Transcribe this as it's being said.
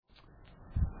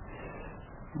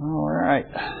All right.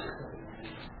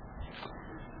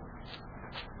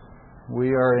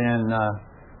 We are in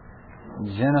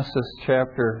Genesis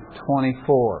chapter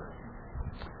 24.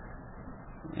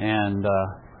 And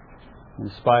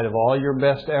in spite of all your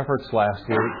best efforts last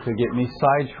week to get me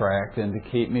sidetracked and to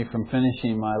keep me from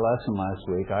finishing my lesson last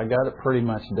week, I got it pretty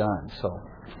much done. So, I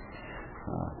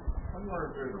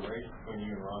wonder if there's a race between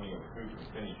you and Ronnie of who can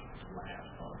finish last.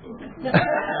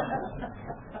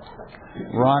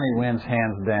 Ronnie wins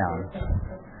hands down.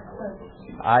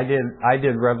 I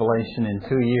did Revelation in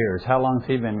 2 years. How long's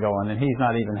he been going? And he's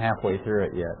not even halfway through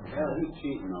it yet. Yeah, he's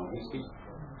cheating though. He's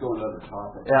going to other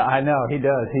topics. Yeah, I know he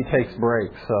does. He takes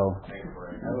breaks. So.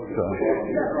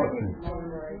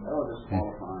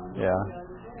 Yeah.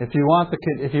 If you want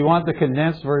the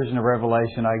condensed version of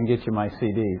Revelation, I can get you my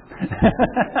CDs.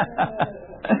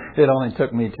 It only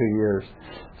took me 2 years.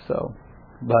 So,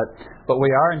 but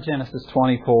we are in Genesis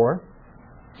 24,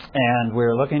 and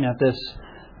we're looking at this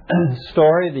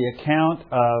story, the account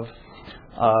of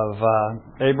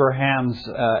Abraham's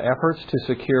efforts to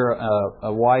secure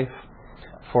a wife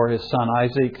for his son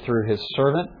Isaac through his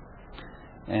servant,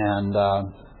 and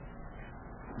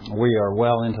we are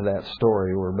well into that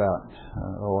story. We're about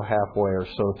halfway or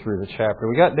so through the chapter.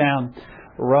 We got down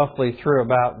roughly through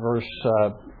about verse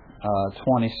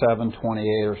 27,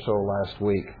 28 or so last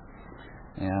week,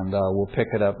 and we'll pick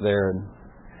it up there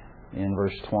in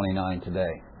verse 29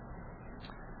 today.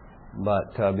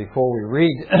 But before we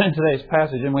read today's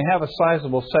passage, and we have a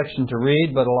sizable section to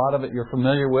read, but a lot of it you're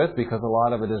familiar with because a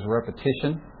lot of it is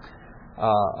repetition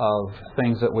of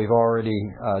things that we've already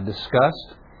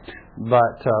discussed.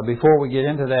 But before we get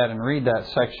into that and read that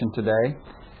section today,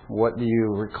 what do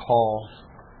you recall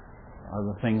of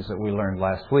the things that we learned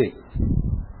last week?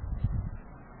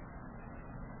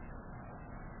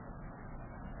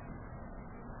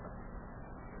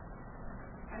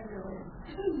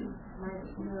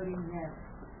 Noting that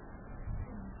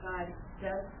God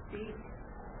does speak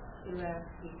to us,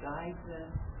 He guides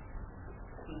us,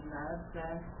 He loves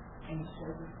us, and He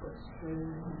shows us what's true,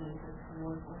 and He leads us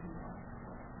toward what He wants.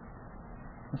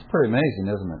 It's pretty amazing,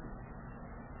 isn't it?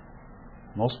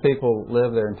 Most people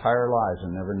live their entire lives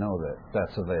and never know that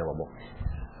that's available.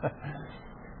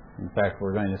 In fact,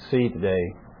 we're going to see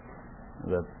today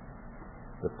the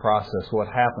process, what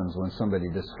happens when somebody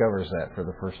discovers that for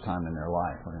the first time in their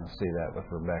life. We're going to see that with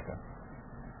Rebecca.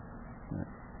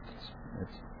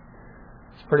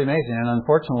 It's pretty amazing. And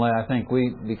unfortunately, I think we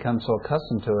become so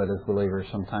accustomed to it as believers,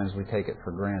 sometimes we take it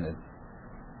for granted.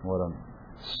 What a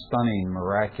stunning,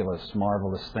 miraculous,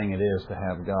 marvelous thing it is to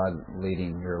have God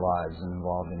leading your lives and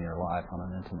involved in your life on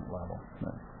an intimate level.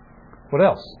 But what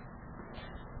else?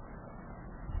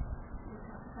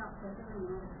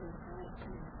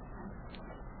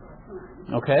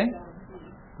 Okay.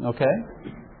 Okay.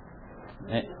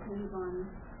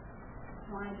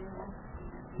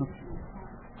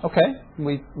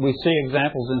 We see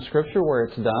examples in Scripture where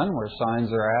it's done, where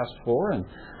signs are asked for, and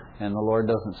the Lord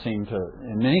doesn't seem to,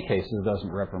 in many cases,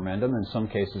 doesn't reprimand them. In some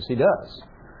cases, He does.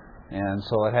 And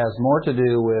so it has more to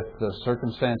do with the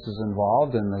circumstances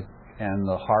involved and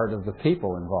the heart of the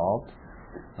people involved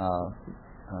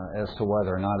as to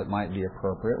whether or not it might be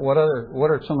appropriate. What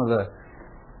are some of the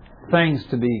things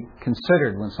to be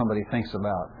considered when somebody thinks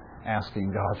about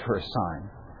asking God for a sign?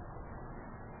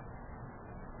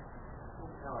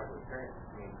 Kind of like with parents.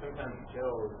 I mean, sometimes you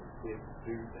tell kids to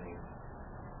do things,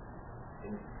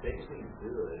 and they just need to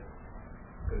do it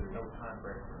because there's no time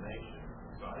for explanation.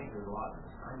 So I think there's a lot of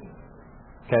timing.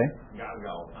 Okay. God's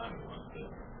got all the time He wants to.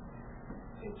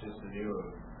 It's just the deal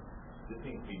of this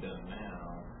needs to be done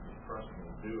now. Just trust me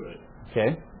to do it.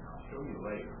 Okay. I'll show you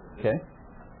later. Okay.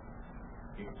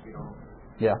 You know.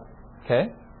 Yeah.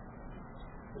 Okay.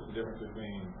 What's the difference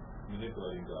between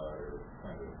manipulating God or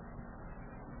trying to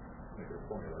make a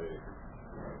formulaic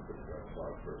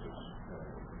thought versus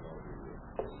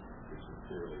it's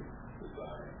sincerely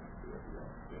designed to do it?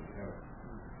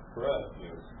 For us,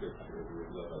 Scripture, we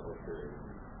would love that whole period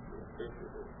of Scripture,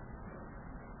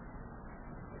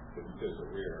 but because of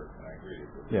rare, and I agree,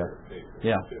 it's a rare case of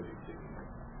activity seeking.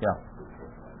 Yeah.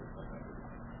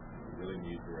 We really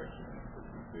need direction.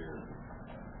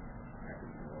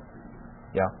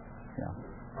 Yeah.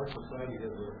 Our society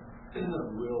has a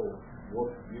real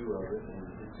warped view of it, and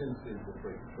it tends to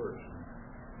infiltrate the church.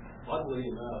 Oddly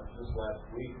enough, just last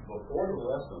week, before the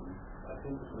lesson, I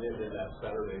think it may have been that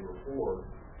Saturday before,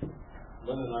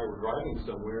 Lynn and I were driving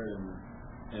somewhere,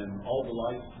 and all the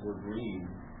lights were green,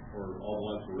 or all the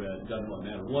lights were red. It doesn't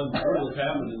really matter. One was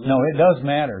happening. No, it does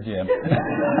matter, Jim.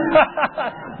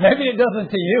 Maybe it doesn't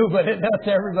to you, but it does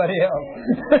to everybody else.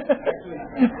 Actually,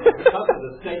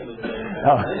 the statement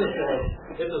And then it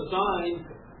said, it's a sign,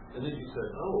 and then she said,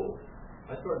 oh,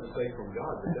 I started to say from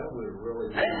God, but that would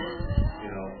really be, bad,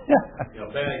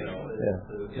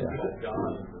 to indicate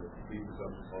God and to be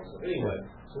presumptuous also. Anyway,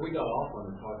 so we got off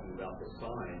on talking about the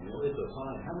sign. It's a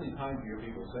sign. How many times do your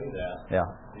people say that? Yeah.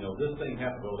 This thing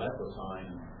happened, oh, that's a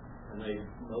sign. And they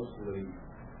mostly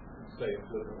say it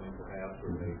flippantly perhaps,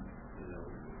 or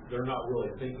they're not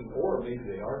really thinking, or maybe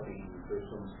they are thinking that there's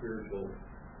some spiritual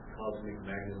cosmic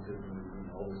magnetism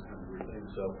and all this kind of weird thing.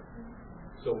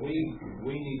 So we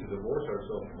need to divorce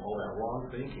ourselves from all that wrong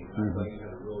thinking. I think you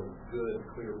had a really good,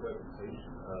 clear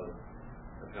presentation of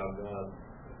how God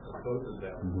approaches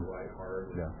that with the right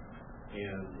heart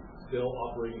and still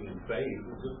operating in faith.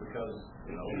 Just because,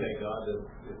 okay, God,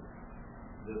 if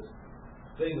this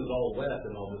thing is all wet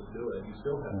and I'll just do it, you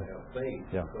still have to have faith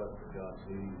to trust that God's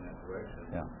leading in that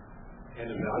direction. And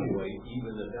evaluate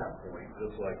even at that point,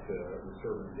 just like the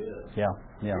servant did.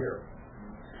 Here.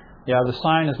 Yeah, the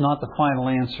sign is not the final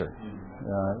answer.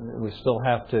 We still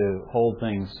have to hold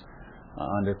things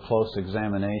under close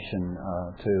examination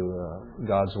to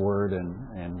God's Word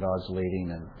and God's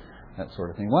leading and that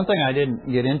sort of thing. One thing I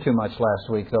didn't get into much last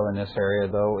week, though, in this area,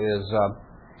 though, is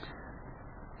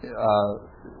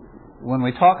when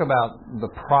we talk about the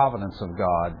providence of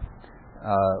God,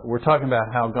 we're talking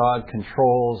about how God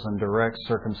controls and directs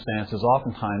circumstances,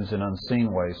 oftentimes in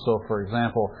unseen ways. So, for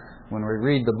example, when we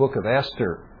read the book of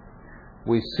Esther,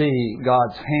 we see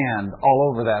God's hand all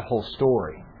over that whole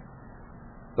story.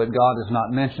 But God is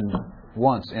not mentioned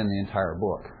once in the entire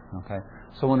book. Okay?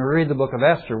 So when we read the book of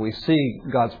Esther, we see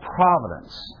God's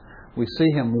providence. We see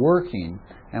Him working,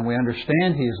 and we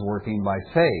understand He is working by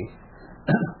faith.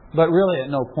 But really at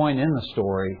no point in the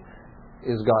story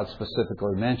is God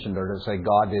specifically mentioned, or to say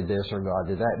God did this or God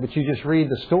did that. But you just read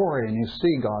the story and you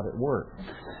see God at work.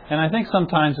 And I think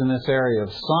sometimes in this area of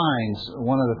signs,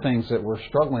 one of the things that we're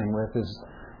struggling with is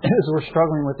we're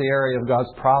struggling with the area of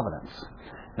God's providence.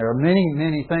 There are many,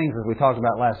 many things, as we talked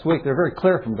about last week, they're very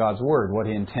clear from God's Word, what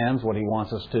He intends, what He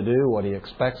wants us to do, what He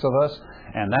expects of us.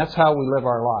 And that's how we live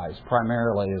our lives,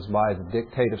 primarily, is by the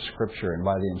dictate of Scripture and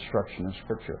by the instruction of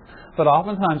Scripture. But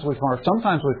sometimes we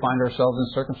find ourselves in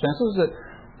circumstances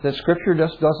that Scripture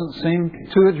just doesn't seem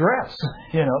to address,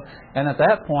 And at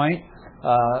that point,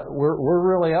 we're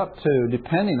really up to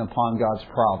depending upon God's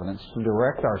providence to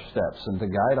direct our steps and to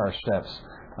guide our steps,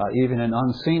 even in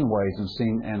unseen ways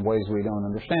and ways we don't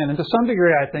understand. And to some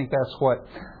degree, I think that's what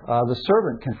the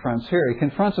servant confronts here. He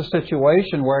confronts a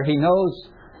situation where he knows,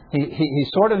 he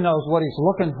sort of knows what he's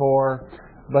looking for,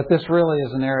 but this really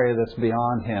is an area that's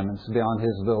beyond him. It's beyond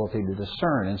his ability to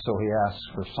discern. And so he asks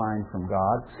for a sign from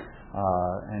God,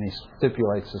 and he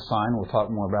stipulates the sign. We'll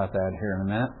talk more about that here in a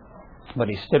minute. But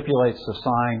he stipulates the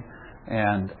sign,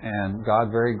 and God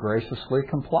very graciously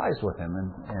complies with him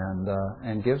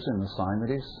and gives him the sign that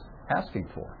he's asking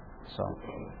for. So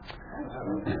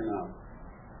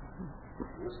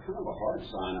it's kind of a hard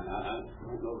sign. I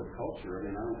don't know the culture.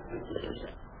 I don't think it's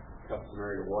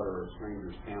customary to water a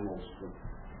stranger's camels. But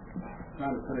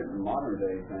trying to put it in a modern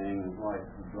day thing is like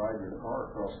you drive your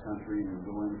car across country and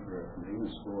go into a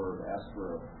convenience store to ask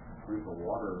for a drink of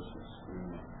water.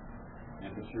 And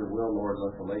if it's your will, Lord,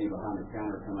 let the lady behind the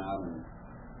counter come out and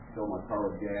fill my car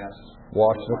with gas.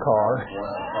 Wash the car.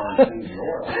 And change the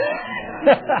oil.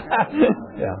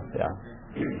 Yeah.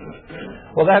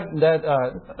 Well, don't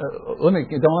let me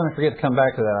forget to come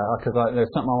back to that, because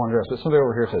there's something I want to address. But somebody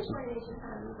over here says. You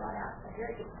brought out a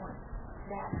very good point,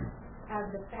 that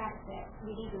the fact that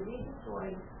we need to read the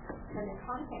story from the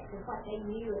context of what they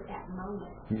knew at that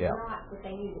moment, not what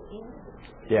they knew at the end of the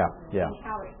story. And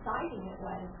how exciting it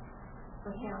was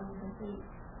for him when he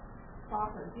saw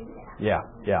her do that.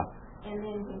 And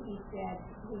then when he said,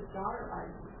 "Whose daughter are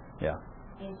you?"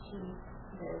 And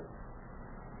the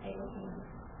Abraham's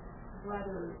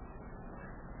brother.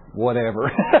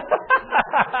 Whatever.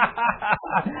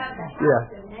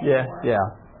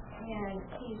 And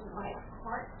he's like,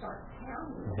 heart starts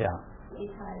pounding.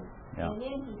 Because, and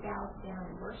then he bows down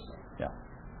and worships.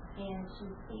 And she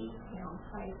sees him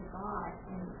pray to God,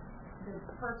 and the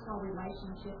personal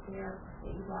relationship there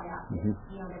that you brought out, there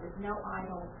was no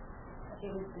idol. It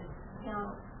was just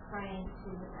him praying to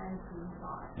an unseen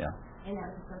God. And that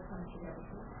was the first time she'd ever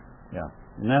seen that.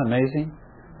 Isn't that amazing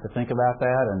to think about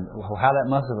that, and how that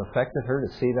must have affected her to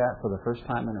see that for the first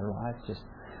time in her life?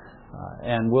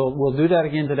 And we'll do that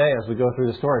again today as we go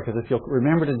through the story, because if you'll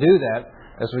remember to do that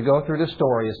as we go through the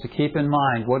story, is to keep in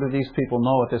mind what do these people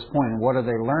know at this point, and what are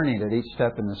they learning at each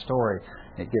step in the story.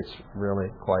 It gets really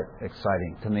quite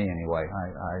exciting, to me anyway.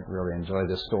 I really enjoy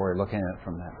this story, looking at it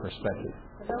from that perspective.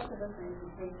 But also those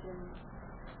presentations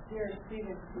There are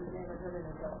students who've never heard an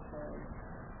adult pray.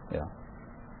 Yeah.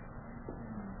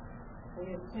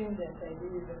 They assume that they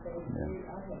do, but they do.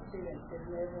 I have students who've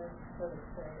never heard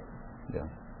a prayer. Yeah.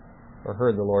 Or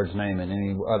heard the Lord's name in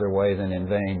any other way than in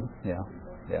vain. Yeah.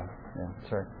 Yeah. Yeah.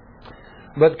 That's right.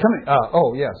 But coming.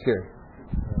 Oh, yes, Gary.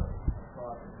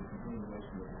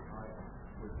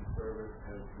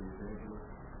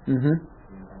 Mm-hmm.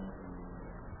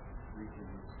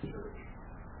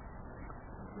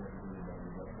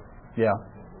 Yeah.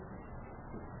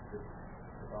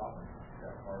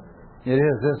 It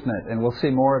is, isn't it? And we'll see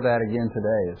more of that again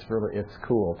today. It's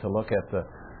cool to look at the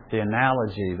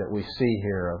analogy that we see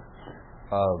here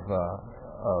of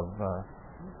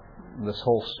this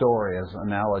whole story as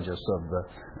analogous of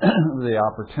the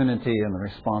opportunity and the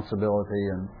responsibility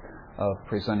and of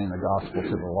presenting the gospel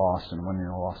to the lost and winning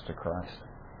the lost to Christ.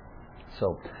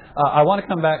 So I want to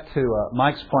come back to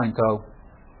Mike's point, though,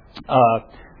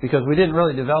 because we didn't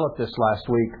really develop this last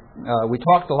week. We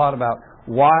talked a lot about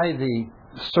why the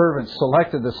servant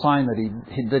selected the sign that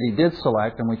he did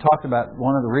select, and we talked about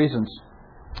one of the reasons.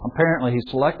 Apparently, he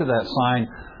selected that sign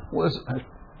was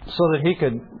so that he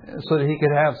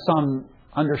could have some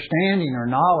understanding or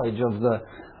knowledge of the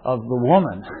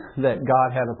woman that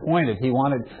God had appointed. He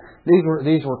wanted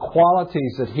these were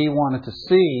qualities that he wanted to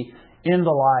see in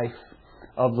the life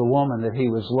of the woman that he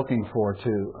was looking for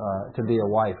to be a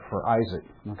wife for Isaac.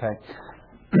 Okay,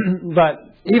 but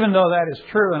even though that is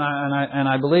true, and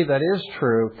I believe that is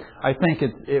true, I think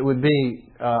it would be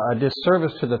a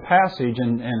disservice to the passage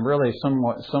and really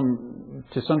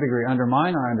to some degree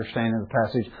undermine our understanding of the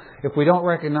passage if we don't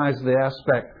recognize the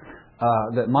aspect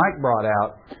that Mike brought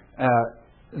out.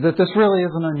 That this really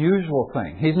is an unusual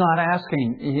thing. He's not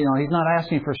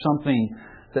asking for something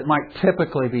that might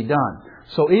typically be done.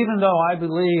 So even though I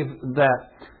believe that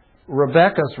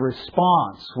Rebecca's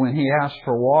response when he asked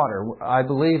for water, I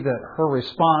believe that her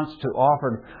response to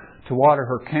offer to water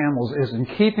her camels is in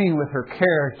keeping with her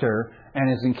character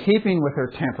and is in keeping with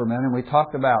her temperament. And we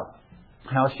talked about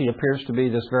how she appears to be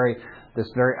this very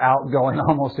outgoing,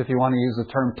 almost if you want to use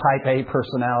the term type A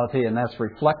personality, and that's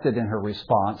reflected in her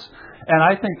response. And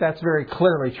I think that's very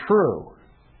clearly true.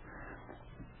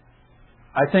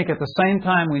 I think at the same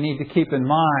time we need to keep in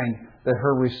mind that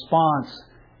her response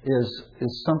is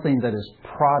something that is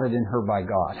prodded in her by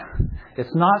God.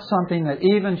 It's not something that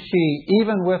even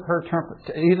with her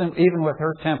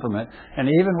temperament and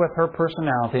even with her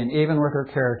personality and even with her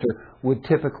character would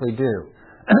typically do.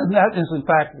 That is, in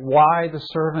fact, why the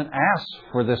servant asked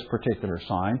for this particular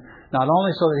sign. Not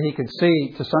only so that he could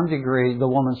see, to some degree, the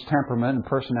woman's temperament and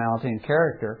personality and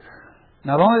character.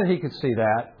 Not only that he could see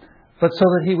that, but so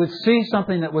that he would see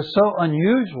something that was so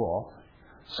unusual,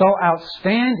 so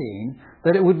outstanding,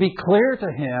 that it would be clear to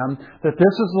him that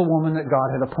this is the woman that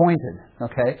God had appointed.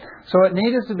 Okay? So it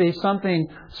needed to be something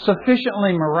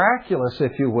sufficiently miraculous,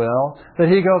 if you will, that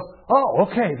he goes, oh,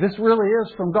 okay, this really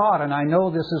is from God, and I know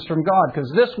this is from God,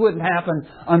 because this wouldn't happen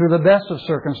under the best of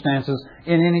circumstances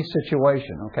in any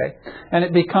situation. Okay? And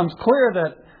it becomes clear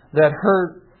that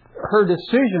her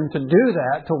decision to do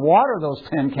that, to water those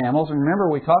 10 camels, and remember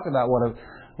we talked about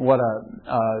what a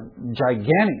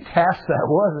gigantic task that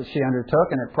was that she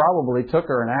undertook, and it probably took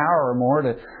her an hour or more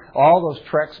to all those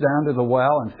treks down to the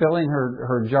well and filling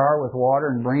her jar with water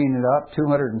and bringing it up,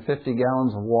 250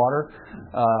 gallons of water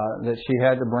that she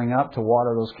had to bring up to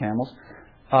water those camels.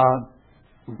 And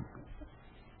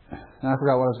I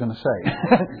forgot what I was going to say.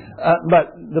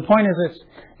 But the point is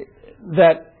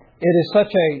that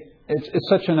it's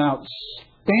such an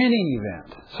outstanding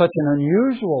event, such an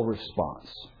unusual response,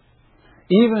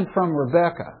 even from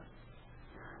Rebecca,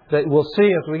 that we'll see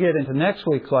as we get into next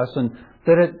week's lesson,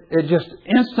 that it just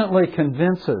instantly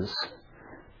convinces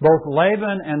both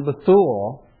Laban and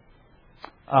Bethuel,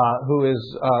 who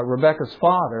is Rebecca's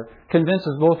father,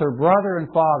 convinces both her brother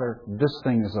and father this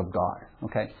thing is of God.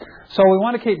 Okay, so we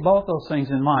want to keep both those things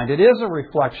in mind. It is a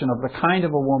reflection of the kind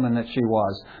of a woman that she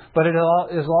was, but it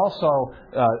is also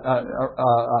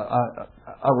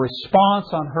a response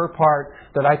on her part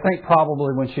that I think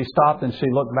probably when she stopped and she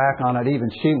looked back on it, even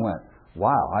she went,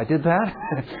 wow, I did that?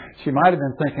 She might have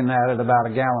been thinking that at about a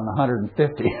gallon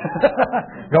 150.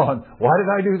 Going, why did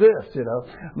I do this? You know.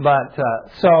 But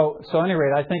so at any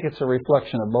rate, I think it's a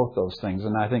reflection of both those things,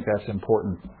 and I think that's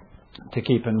important to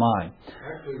keep in mind.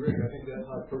 Actually, Rick, I think that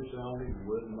type of personality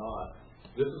would not.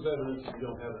 This is evidence you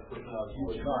don't have that personality. You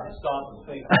would not stop and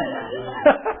think.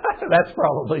 That's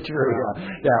probably true.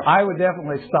 Yeah, I would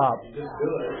definitely stop. You just do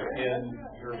it, and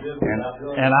you're busy not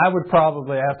doing it. And I would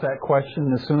probably ask that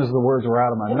question as soon as the words were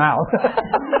out of my mouth.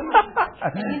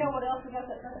 You know what else about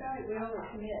that personality? We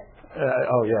overcommit.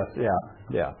 Oh yes,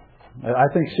 yeah. I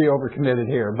think she overcommitted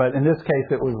here, but in this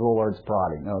case it was the Lord's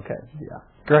prodding. Okay, yeah,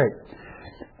 great.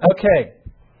 Okay.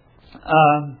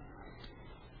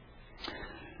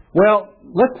 Well,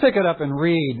 let's pick it up and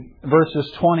read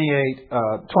verses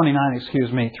 29,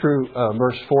 through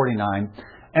verse 49.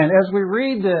 And as we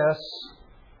read this,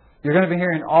 you're going to be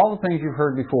hearing all the things you've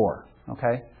heard before.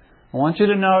 Okay? I want you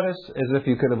to notice, as if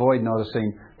you could avoid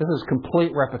noticing, this is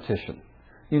complete repetition.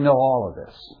 You know all of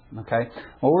this. Okay?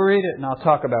 Well, we'll read it, and I'll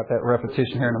talk about that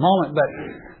repetition here in a moment.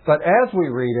 But as we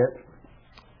read it,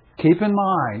 keep in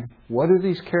mind, what do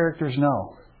these characters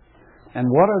know? And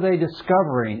what are they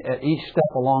discovering at each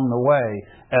step along the way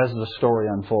as the story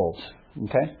unfolds?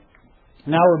 Okay?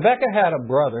 Now, Rebekah had a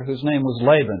brother whose name was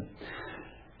Laban.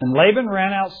 And Laban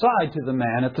ran outside to the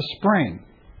man at the spring.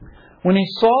 When he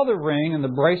saw the ring and the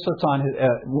bracelets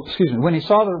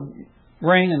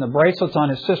on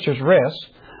his sister's wrist,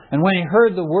 and when he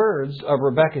heard the words of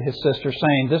Rebekah his sister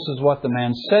saying, "This is what the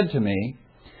man said to me,"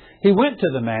 he went to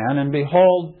the man, and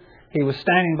behold, he was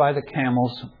standing by the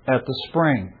camels at the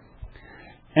spring.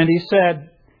 And he said,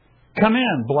 "Come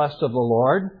in, blessed of the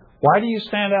Lord. Why do you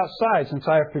stand outside, since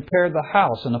I have prepared the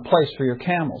house and a place for your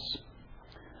camels?"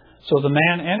 So the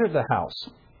man entered the house.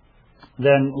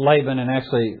 Then Laban, and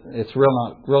actually it's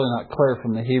really not clear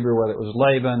from the Hebrew whether it was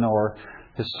Laban or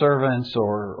his servants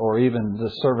or even the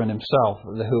servant himself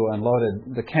who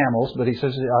unloaded the camels. But he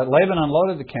says Laban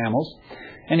unloaded the camels,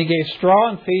 and he gave straw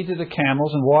and feed to the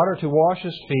camels and water to wash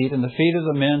his feet and the feet of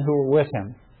the men who were with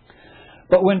him.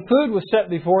 But when food was set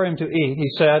before him to eat, he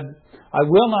said, "I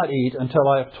will not eat until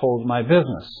I have told my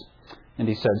business." And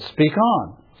he said, "Speak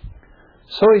on."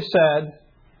 So he said,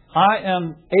 "I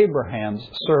am Abraham's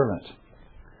servant.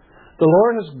 The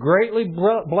Lord has greatly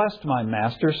blessed my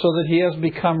master so that he has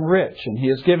become rich, and he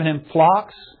has given him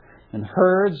flocks and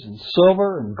herds and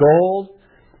silver and gold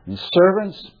and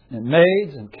servants and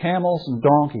maids and camels and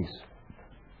donkeys.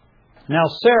 Now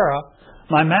Sarah,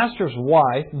 my master's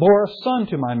wife, bore a son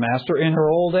to my master in her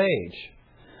old age,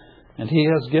 and he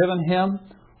has given him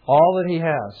all that he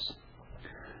has.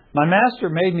 My master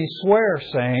made me swear,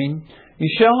 saying, 'You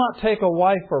shall not take a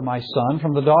wife for my son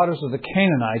from the daughters of the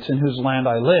Canaanites in whose land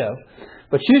I live,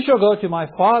 but you shall go to my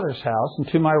father's house and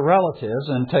to my relatives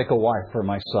and take a wife for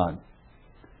my son.'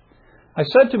 I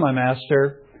said to my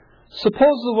master,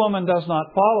 'Suppose the woman does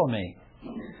not follow me?'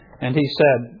 And he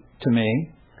said to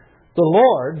me, 'The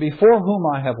Lord, before whom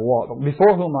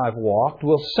I've walked,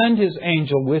 will send His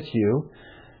angel with you.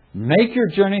 Make your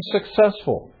journey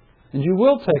successful, and you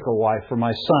will take a wife for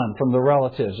my son from my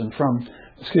relatives and from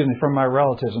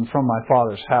my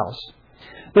father's house.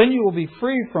 Then you will be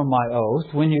free from my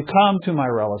oath when you come to my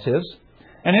relatives,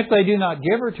 and if they do not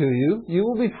give her to you, you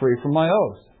will be free from my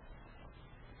oath.'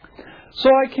 So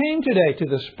I came today to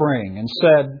the spring and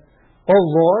said, 'O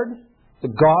Lord, the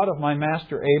God of my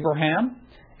master Abraham,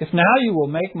 if now you will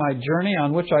make my journey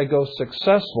on which I go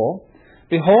successful,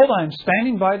 behold, I am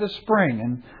standing by the spring,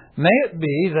 and may it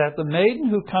be that the maiden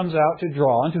who comes out to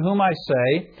draw, and to whom I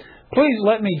say, "Please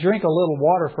let me drink a little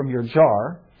water from your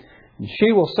jar," and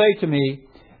she will say to me,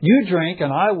 "You drink,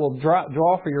 and I will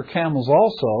draw for your camels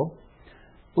also,"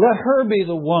 let her be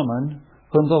the woman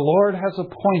whom the Lord has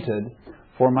appointed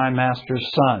for my master's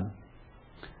son."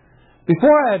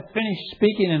 Before I had finished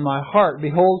speaking in my heart,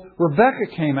 behold, Rebekah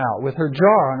came out with her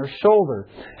jar on her shoulder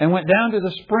and went down to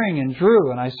the spring and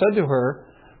drew. And I said to her,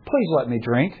 "Please let me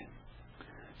drink."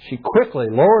 She quickly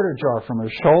lowered her jar from her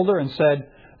shoulder and said,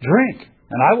 "Drink,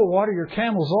 and I will water your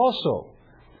camels also."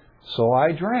 So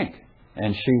I drank,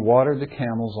 and she watered the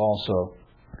camels also.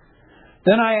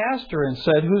 Then I asked her and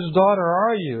said, "Whose daughter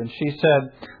are you?" And she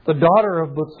said, "The daughter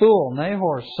of Bethuel,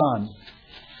 Nahor's son,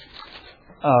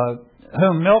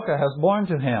 whom Milcah has borne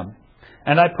to him."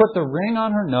 And I put the ring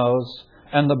on her nose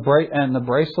and the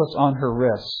bracelets on her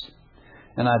wrists.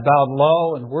 And I bowed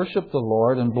low and worshipped the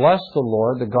Lord and blessed the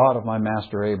Lord, the God of my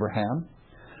master Abraham,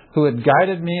 who had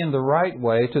guided me in the right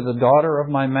way to the daughter of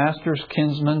my master's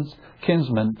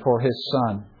kinsman for his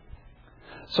son.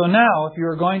 So now, if you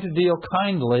are going to deal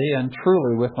kindly and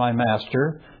truly with my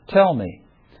master, tell me.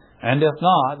 And if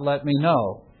not, let me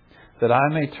know, that I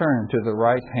may turn to the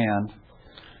right hand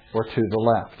or to the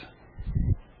left.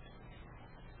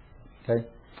 Okay?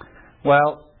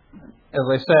 Well, as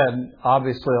I said,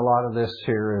 obviously a lot of this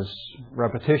here is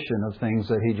repetition of things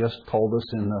that he just told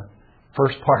us in the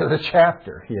first part of the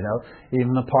chapter.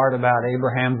 Even the part about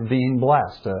Abraham being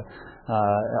blessed.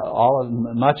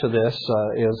 Much of this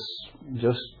is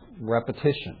just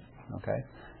repetition. Okay?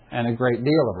 And a great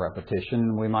deal of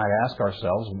repetition. We might ask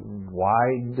ourselves,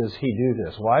 why does he do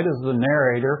this? Why does the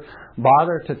narrator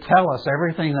bother to tell us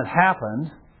everything that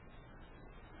happened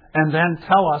and then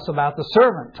tell us about the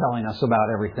servant telling us about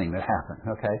everything that happened.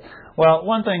 Okay. Well,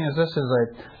 one thing is this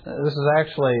is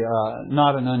actually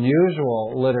not an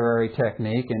unusual literary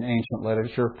technique in ancient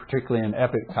literature, particularly in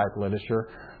epic type literature,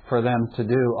 for them to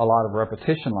do a lot of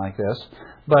repetition like this.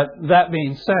 But that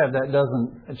being said, that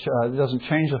doesn't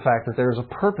change the fact that there's a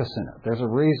purpose in it. There's a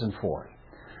reason for it.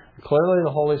 Clearly,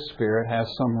 the Holy Spirit has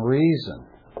some reason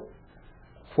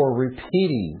for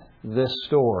repeating this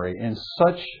story in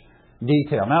such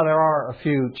detail. Now, there are a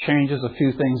few changes, a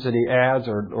few things that he adds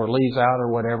or leaves out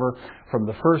or whatever from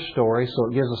the first story, so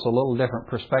it gives us a little different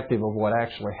perspective of what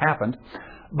actually happened.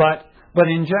 But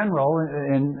in general,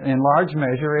 in large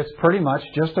measure, it's pretty much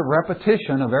just a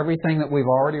repetition of everything that we've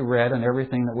already read and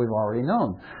everything that we've already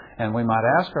known. And we might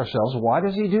ask ourselves, why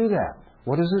does he do that?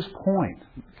 What is his point?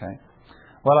 Okay.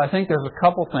 Well, I think there's a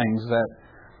couple things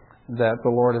that the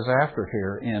Lord is after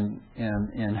here in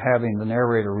having the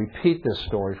narrator repeat this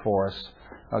story for us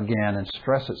again and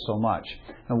stress it so much.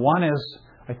 And one is,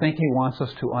 I think he wants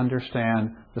us to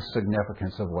understand the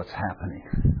significance of what's happening.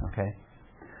 Okay?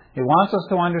 He wants us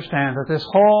to understand that this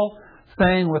whole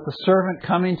thing with the servant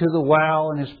coming to the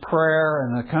well and his prayer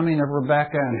and the coming of Rebekah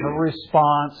and her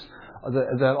response,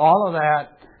 that all of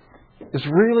that is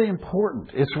really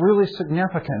important. It's really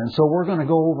significant. And so we're going to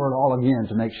go over it all again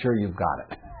to make sure you've got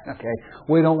it. Okay?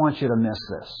 We don't want you to miss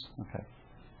this. Okay?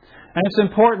 And it's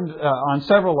important on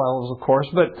several levels, of course,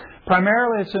 but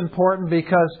primarily it's important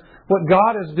because what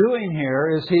God is doing here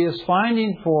is He is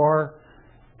finding for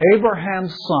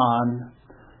Abraham's son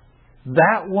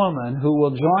that woman who will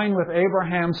join with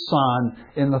Abraham's son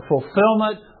in the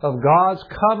fulfillment of God's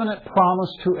covenant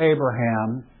promise to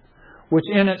Abraham, which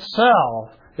in itself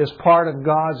is part of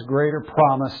God's greater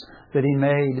promise that He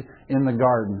made in the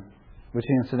garden, which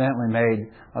He incidentally made,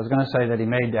 I was going to say that He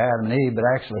made to Adam and Eve, but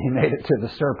actually He made it to the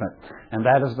serpent. And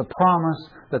that is the promise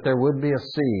that there would be a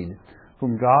seed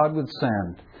whom God would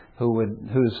send,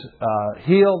 whose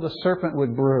heel the serpent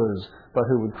would bruise, but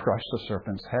who would crush the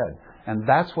serpent's head. And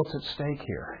that's what's at stake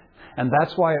here. And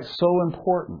that's why it's so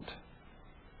important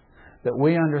that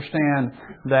we understand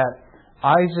that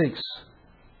Isaac's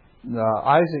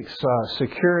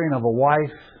securing of a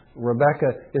wife,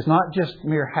 Rebekah, is not just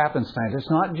mere happenstance.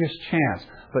 It's not just chance.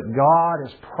 But God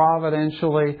is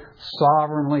providentially,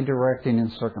 sovereignly directing in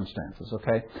circumstances.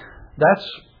 Okay?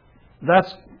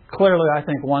 That's clearly, I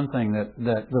think, one thing that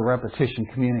the repetition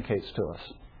communicates to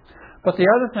us. But the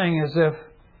other thing is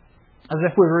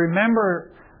if we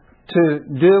remember to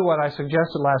do what I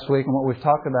suggested last week and what we've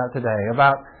talked about today,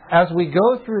 about as we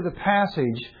go through the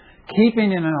passage,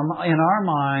 keeping in our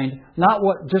mind not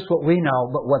just what we know,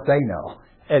 but what they know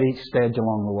at each stage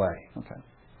along the way. Okay.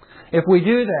 If we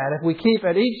do that, if we keep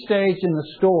at each stage in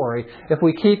the story, if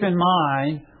we keep in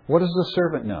mind, what does the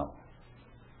servant know?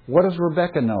 What does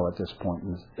Rebekah know at this point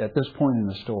in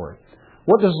the story?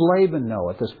 What does Laban know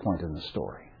at this point in the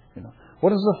story? You know,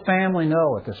 what does the family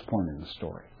know at this point in the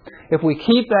story? If we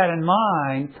keep that in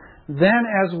mind, then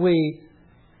as we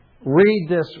read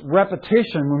this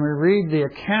repetition, when we read the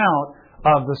account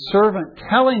of the servant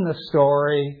telling the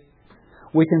story,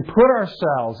 we can put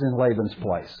ourselves in Laban's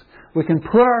place. We can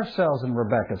put ourselves in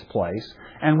Rebekah's place,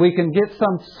 and we can get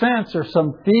some sense or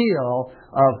some feel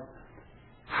of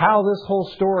how this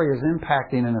whole story is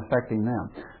impacting and affecting them.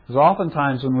 Because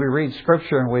oftentimes when we read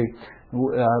Scripture, and we,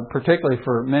 particularly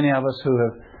for many of us who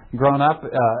have grown up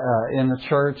in the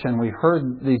church and we've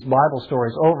heard these Bible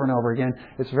stories over and over again,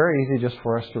 it's very easy just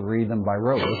for us to read them by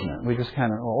rote, isn't it? We just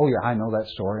kind of, oh yeah, I know that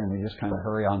story, and we just kind of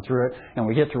hurry on through it. And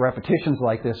we get to repetitions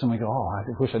like this and we go, oh, I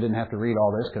wish I didn't have to read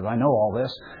all this because I know all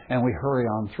this. And we hurry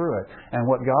on through it. And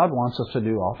what God wants us to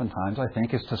do oftentimes, I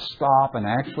think, is to stop and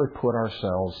actually put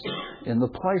ourselves in the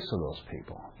place of those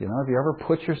people. You know, have you ever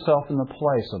put yourself in the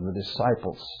place of the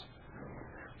disciples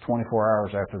 24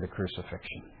 hours after the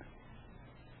crucifixion?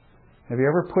 Have you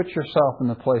ever put yourself in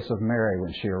the place of Mary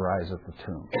when she arrives at the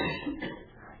tomb?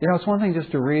 You know, it's one thing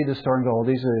just to read the story and go, oh,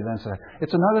 these are the events.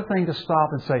 It's another thing to stop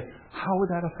and say, how would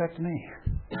that affect me?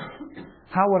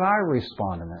 How would I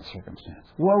respond in that circumstance?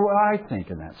 What would I think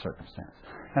in that circumstance?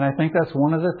 And I think that's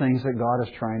one of the things that God is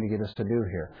trying to get us to do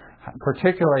here.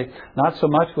 Particularly, not so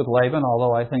much with Laban,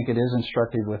 although I think it is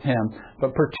instructive with him,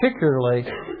 but particularly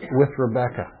with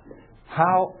Rebekah.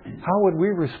 How would we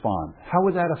respond? How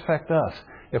would that affect us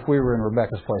if we were in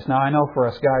Rebekah's place? Now, I know for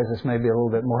us guys this may be a little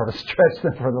bit more of a stretch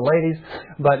than for the ladies,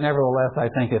 but nevertheless, I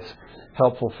think it's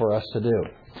helpful for us to do.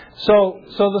 So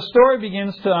the story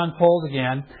begins to unfold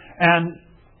again,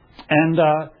 and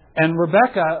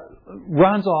Rebekah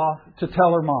runs off to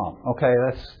tell her mom. Okay,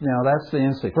 that's the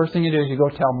instinct. First thing you do is you go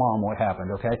tell mom what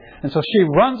happened. Okay, and so she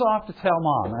runs off to tell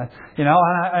mom.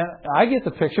 I get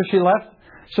the picture.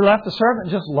 She left the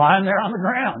servant just lying there on the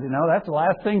ground. That's the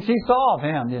last thing she saw of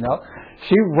him.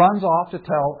 She runs off to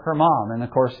tell her mom. And,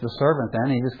 of course, the servant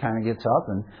then, he just kind of gets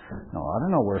up and, no, I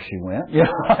don't know where she went.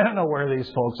 I don't know where these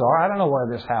folks are. I don't know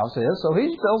where this house is. So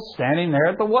he's still standing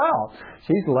there at the well.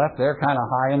 She's left there kind of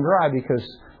high and dry because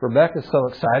Rebecca's so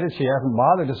excited she hasn't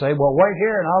bothered to say, well, wait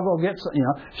here and I'll go get some.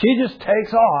 She just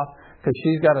takes off because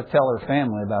she's got to tell her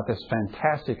family about this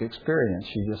fantastic experience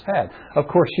she just had. Of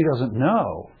course, she doesn't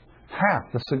know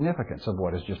half the significance of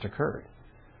what has just occurred.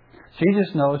 She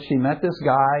just knows she met this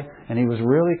guy and he was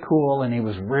really cool and he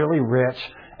was really rich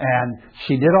and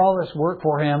she did all this work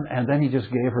for him and then he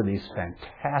just gave her these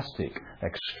fantastic,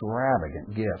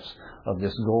 extravagant gifts of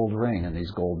this gold ring and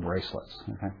these gold bracelets.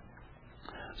 Okay?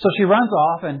 So she runs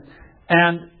off and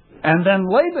then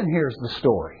Laban hears the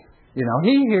story.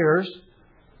 He hears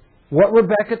what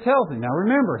Rebecca tells him. Now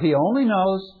remember, he only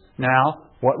knows now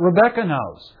what Rebecca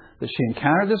knows. That she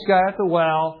encountered this guy at the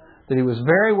well, that he was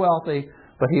very wealthy,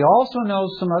 but he also knows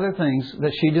some other things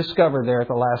that she discovered there at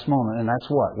the last moment. And that's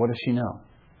what? What does she know?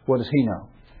 What does he know?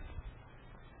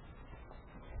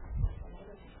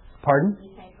 Pardon?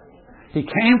 He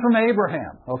came from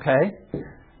Abraham. Okay?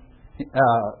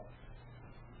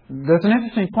 There's an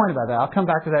interesting point about that. I'll come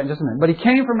back to that in just a minute. But he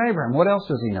came from Abraham. What else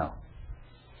does he know?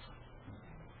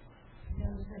 He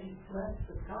knows that he's blessed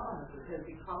with God because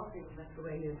he calls him, that's the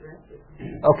way he addresses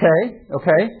him.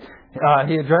 Okay.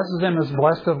 He addresses him as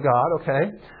blessed of God.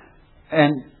 Okay.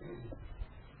 And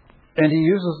he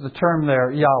uses the term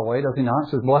there, Yahweh, does he not?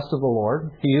 It says, blessed of the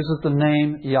Lord. He uses the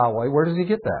name Yahweh. Where does he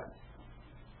get that?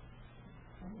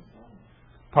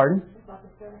 Pardon?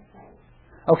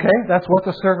 Okay, that's what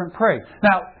the servant prayed.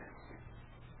 Now,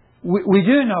 we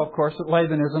do know, of course, that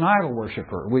Laban is an idol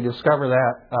worshiper. We discover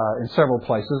that in several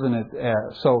places.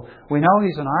 So we know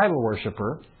he's an idol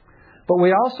worshiper. But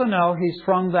we also know he's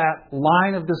from that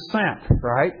line of descent,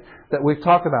 right? That we've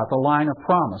talked about, the line of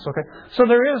promise. Okay, so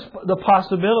there is the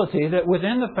possibility that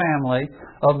within the family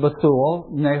of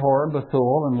Bethuel, Nahor,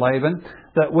 Bethuel, and Laban,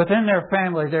 that within their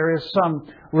family there is some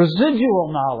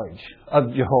residual knowledge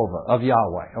of Jehovah, of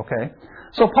Yahweh. Okay,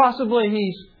 so possibly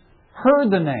he's heard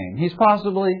the name. He's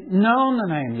possibly known the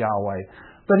name Yahweh.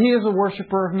 But he is a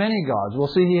worshiper of many gods. We'll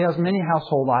see he has many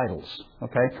household idols.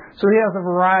 Okay? So he has a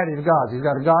variety of gods. He's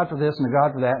got a god for this and a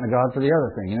god for that and a god for the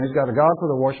other thing. He's got a god for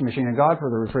the washing machine, a god for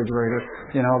the refrigerator,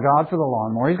 a god for the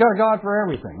lawnmower. He's got a god for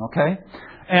everything. Okay?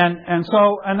 And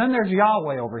then there's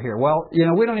Yahweh over here. Well,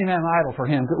 we don't even have an idol for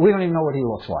him. We don't even know what he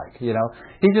looks like.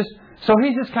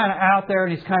 He's just kind of out there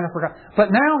and he's kind of forgotten.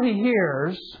 But now he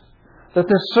hears that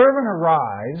this servant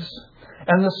arrives,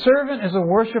 and the servant is a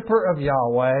worshiper of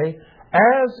Yahweh,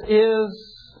 as is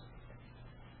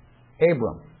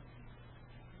Abram.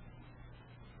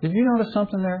 Did you notice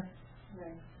something there? No.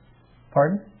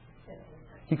 Pardon?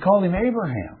 He called him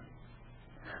Abraham.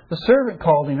 The servant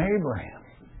called him Abraham.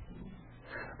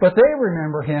 But they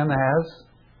remember him as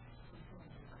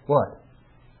what?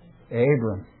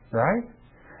 Abram, right?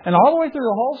 And all the way through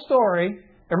the whole story,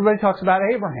 everybody talks about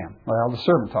Abraham. Well, the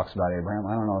servant talks about Abraham.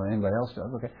 I don't know if anybody else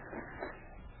does. Okay.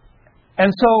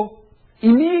 And so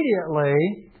immediately,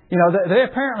 they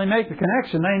apparently make the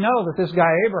connection. They know that this guy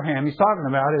Abraham he's talking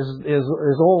about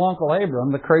is old Uncle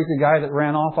Abram, the crazy guy that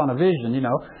ran off on a vision.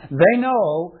 They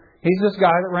know he's this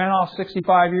guy that ran off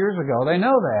 65 years ago. They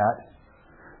know that.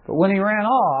 But when he ran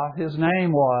off, his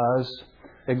name was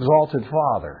Exalted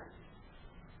Father.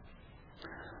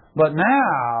 But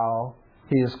now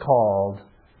he is called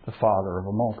the Father of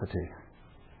a Multitude.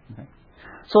 Okay?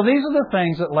 So these are the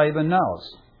things that Laban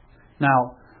knows.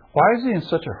 Now, why is he in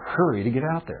such a hurry to get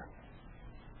out there?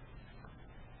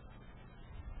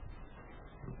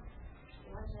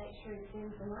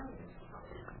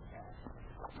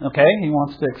 Okay, he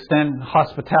wants to extend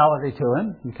hospitality to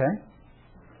him. Okay.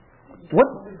 What?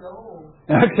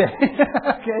 Okay.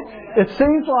 Okay. It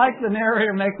seems like the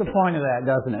narrator makes a point of that,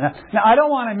 doesn't it? Now, I don't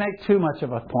want to make too much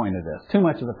of a point of this, too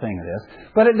much of a thing of this,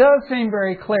 but it does seem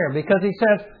very clear because he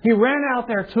says he ran out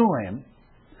there to him.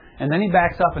 And then he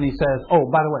backs up and he says,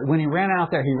 oh, by the way, when he ran out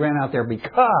there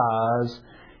because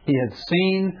he had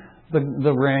seen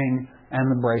the ring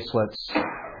and the bracelets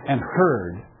and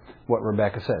heard what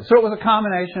Rebecca said. So it was a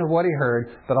combination of what he heard,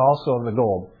 but also of the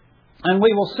gold. And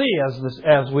we will see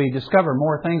as we discover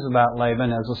more things about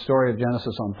Laban as the story of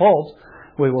Genesis unfolds,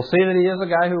 we will see that he is a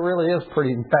guy who really is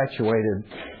pretty infatuated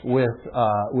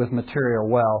with material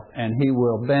wealth, and he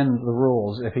will bend the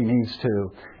rules if he needs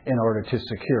to in order to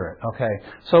secure it. Okay,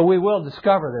 so we will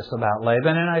discover this about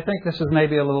Laban, and I think this is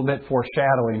maybe a little bit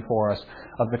foreshadowing for us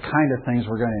of the kind of things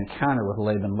we're going to encounter with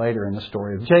Laban later in the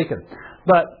story of Jacob.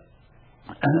 But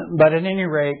at any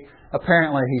rate,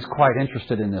 apparently he's quite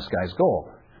interested in this guy's gold.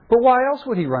 But why else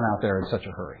would he run out there in such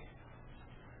a hurry?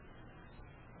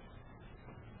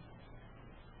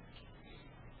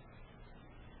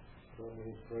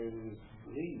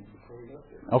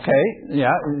 Okay,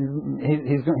 yeah,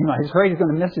 he's afraid he's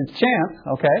going to miss his chance.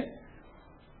 Okay.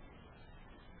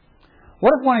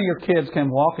 What if one of your kids came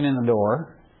walking in the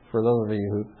door? For those of you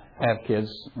who have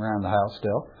kids around the house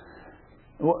still,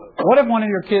 what if one of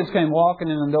your kids came walking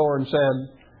in the door and said,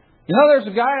 "You know, there's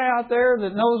a guy out there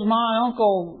that knows my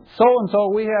uncle so and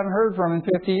so. We haven't heard from in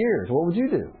 50 years." What would you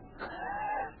do?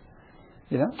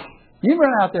 You know. You'd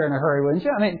run out there in a hurry, wouldn't you?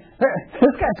 I mean,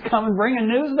 this guy's coming bringing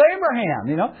news of Abraham.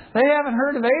 You know, they haven't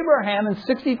heard of Abraham in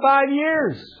 65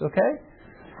 years. Okay,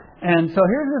 and so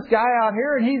here's this guy out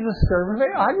here, and he's a servant.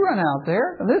 I'd run out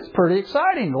there. This is pretty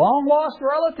exciting. Long lost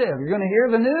relative. You're going to hear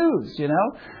the news. You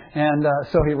know, and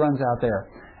so he runs out there,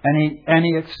 and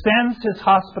he extends his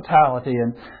hospitality,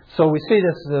 and so we see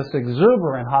this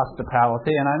exuberant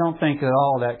hospitality, and I don't think at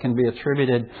all that can be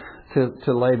attributed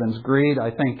to Laban's greed.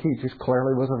 I think he just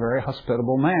clearly was a very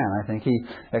hospitable man. I think he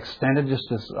extended just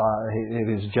as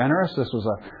he was generous. This was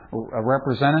a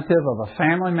representative of a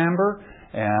family member,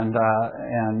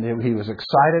 and he was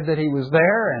excited that he was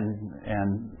there.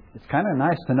 And it's kind of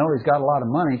nice to know he's got a lot of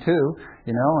money too,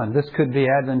 you know. And this could be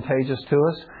advantageous to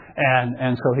us.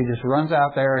 And so he just runs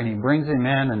out there and he brings him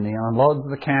in and he unloads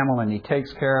the camel and he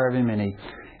takes care of him and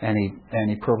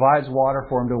he provides water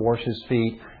for him to wash his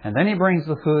feet. And then he brings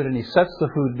the food and he sets the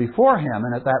food before him.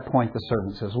 And at that point the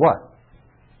servant says, what?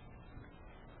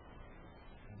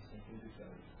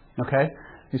 Okay?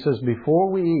 He says, before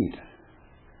we eat,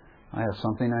 I have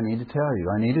something I need to tell you.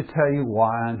 I need to tell you why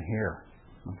I'm here.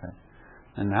 Okay?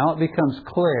 And now it becomes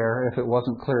clear, if it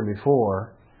wasn't clear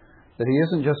before, that he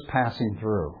isn't just passing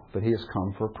through, but he has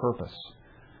come for a purpose.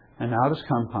 And now it has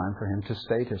come time for him to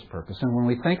state his purpose. And when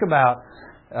we think about,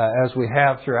 as we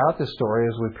have throughout this story,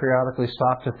 as we periodically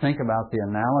stop to think about the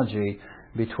analogy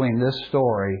between this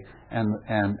story and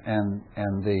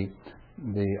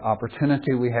the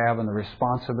opportunity we have and the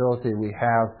responsibility we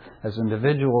have as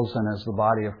individuals and as the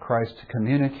body of Christ to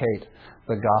communicate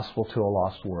the gospel to a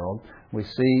lost world, we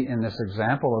see in this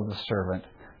example of the servant,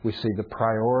 we see the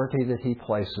priority that he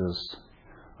places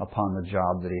upon the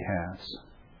job that he has.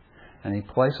 And he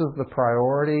places the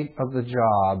priority of the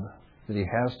job that he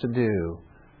has to do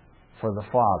for the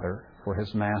Father, for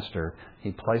his Master.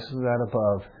 He places that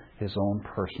above his own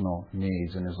personal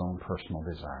needs and his own personal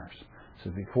desires. So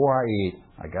before I eat,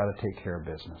 I got to take care of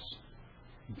business.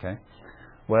 Okay?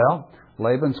 Well,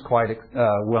 Laban's quite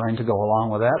willing to go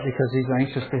along with that because he's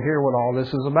anxious to hear what all this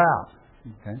is about.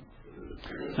 Okay?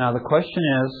 Now the question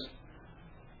is,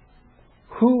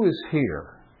 who is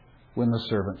here when the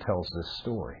servant tells this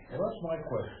story? Well, that's my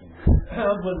question.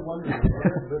 I've been wondering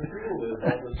where the fuel is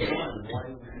all this time. Why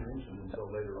isn't it mentioned until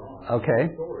later on?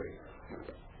 Okay. Story.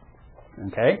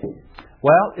 Okay.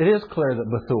 Well, it is clear that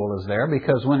Bethuel is there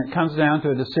because when it comes down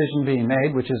to a decision being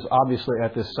made, which is obviously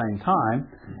at this same time,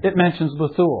 it mentions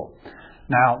Bethuel.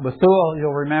 Now, Bethuel,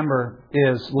 you'll remember,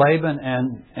 is Laban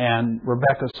and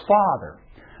Rebekah's father.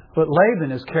 But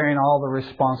Laban is carrying all the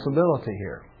responsibility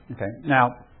here. Okay.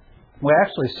 Now, we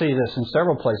actually see this in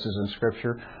several places in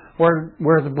Scripture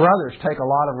where the brothers take a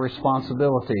lot of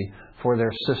responsibility for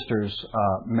their sister's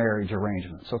marriage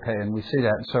arrangements. Okay, and we see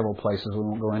that in several places. We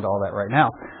won't go into all that right now.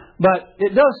 But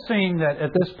it does seem that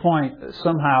at this point,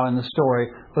 somehow in the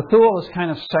story, Bethuel is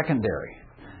kind of secondary.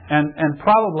 And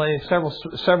probably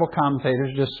several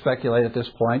commentators just speculate at this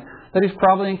point that he's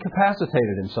probably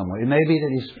incapacitated in some way. It may be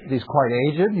that he's quite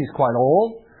aged, he's quite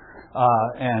old,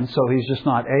 and so he's just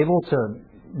not able to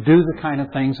do the kind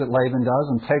of things that Laban does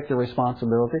and take the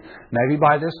responsibility. Maybe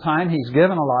by this time he's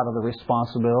given a lot of the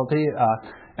responsibility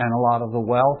and a lot of the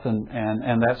wealth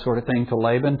and that sort of thing to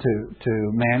Laban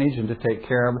to manage and to take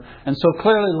care of. And so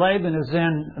clearly Laban is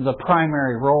in the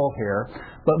primary role here.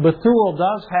 But Bethuel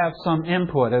does have some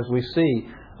input, as we see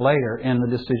later in the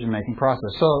decision-making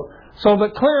process.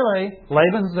 But clearly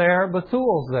Laban's there,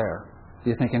 Bethuel's there. Do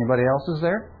you think anybody else is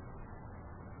there?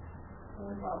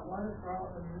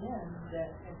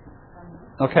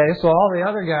 Okay, so all the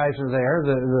other guys are there,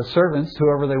 the servants,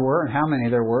 whoever they were and how many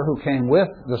there were who came with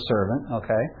the servant.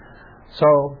 Okay,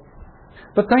 so,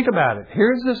 but think about it.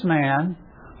 Here's this man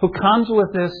who comes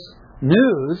with this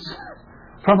news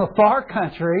from a far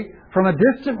country, from a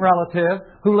distant relative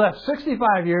who left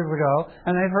 65 years ago,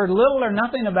 and they've heard little or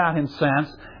nothing about him since,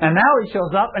 and now he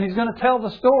shows up and he's going to tell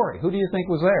the story. Who do you think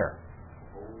was there?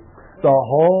 The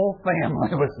whole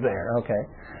family was there. Okay.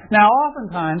 Now,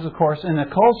 oftentimes, of course, in the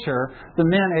culture, the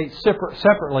men ate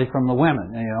separately from the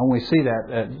women. You know, we see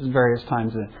that at various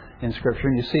times in Scripture,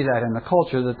 and you see that in the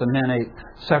culture that the men ate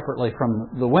separately from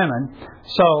the women.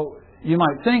 So you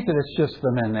might think that it's just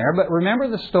the men there, but remember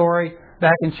the story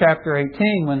back in chapter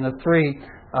 18 when the three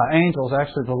angels,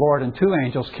 actually the Lord and two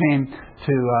angels, came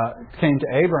to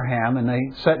Abraham, and they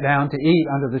sat down to eat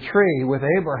under the tree with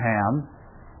Abraham.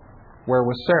 Where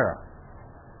was Sarah?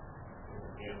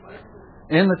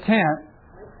 In the tent,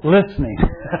 listening.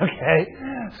 Okay?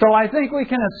 So I think we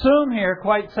can assume here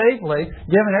quite safely,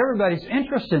 given everybody's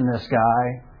interest in this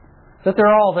guy, that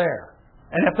they're all there.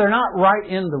 And if they're not right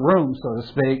in the room, so to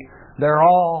speak, they're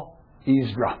all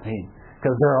eavesdropping,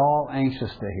 because they're all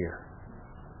anxious to hear.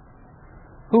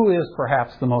 Who is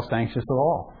perhaps the most anxious of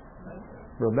all?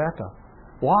 Rebecca.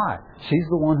 Why? She's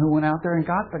the one who went out there and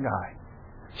got the guy.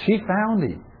 She found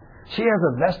him. She has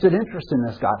a vested interest in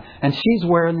this guy. And she's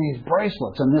wearing these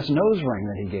bracelets and this nose ring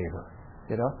that he gave her.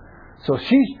 You know? So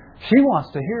she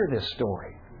wants to hear this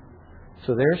story.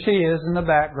 So there she is in the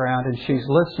background, and she's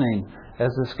listening as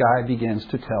this guy begins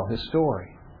to tell his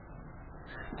story.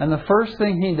 And the first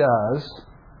thing he does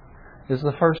is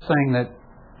the first thing that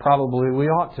probably we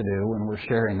ought to do when we're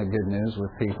sharing the good news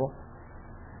with people,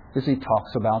 is he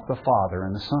talks about the Father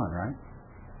and the Son, right?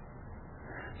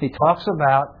 He talks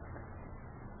about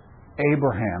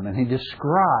Abraham, and he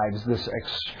describes this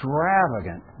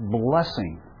extravagant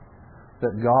blessing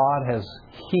that God has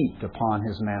heaped upon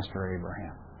his master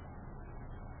Abraham.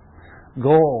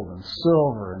 Gold and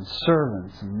silver and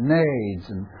servants and maids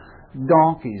and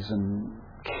donkeys and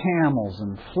camels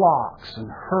and flocks and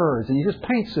herds, and he just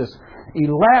paints this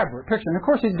elaborate picture. And of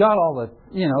course he's got all the,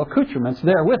 accoutrements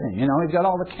there with him. He's got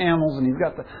all the camels, and he's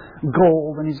got the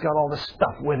gold, and he's got all the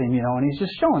stuff with him, and he's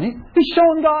just showing. He's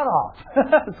showing God off.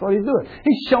 That's what he's doing.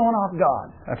 He's showing off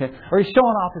God, okay? Or he's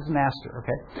showing off his master,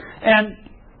 okay?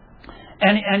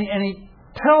 And he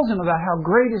tells him about how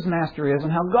great his master is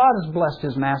and how God has blessed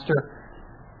his master.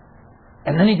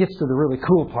 And then he gets to the really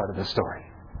cool part of the story,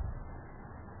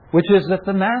 which is that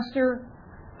the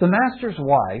master's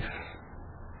wife,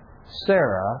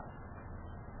 Sarah,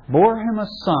 bore him a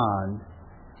son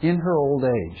in her old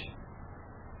age.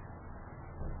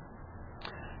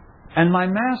 And my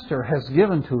master has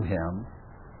given to him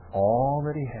all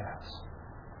that he has.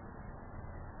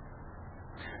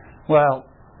 Well,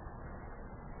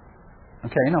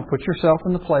 okay, now put yourself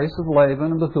in the place of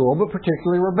Laban and Bethuel, but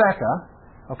particularly Rebecca.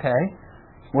 Okay?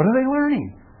 What are they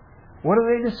learning? What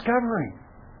are they discovering?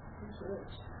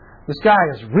 This guy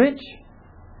is rich,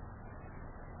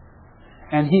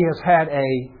 and he has had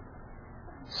a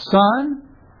son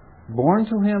born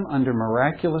to him under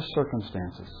miraculous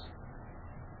circumstances.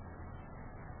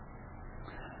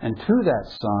 And to that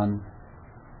son,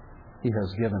 he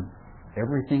has given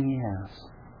everything he has.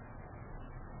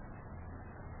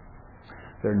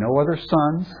 There are no other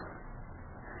sons.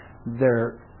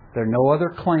 There are no other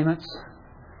claimants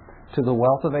to the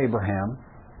wealth of Abraham.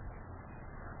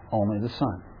 Only the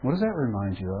Son. What does that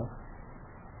remind you of?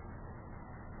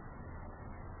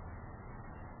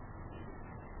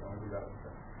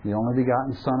 The only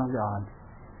begotten Son of God,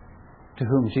 to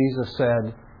whom Jesus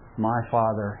said, "My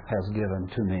Father has given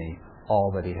to me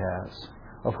all that He has,"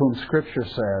 of whom Scripture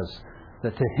says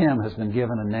that to Him has been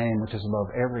given a name which is above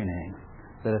every name,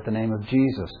 that at the name of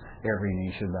Jesus every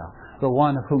knee should bow. The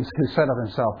one who said of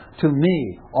Himself, "To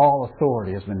me all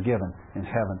authority has been given in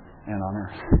heaven and on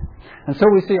earth." And so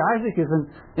we see Isaac is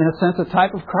in a sense a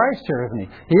type of Christ here, isn't he?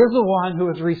 He is the one who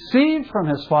has received from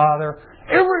his Father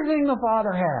everything the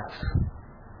Father has.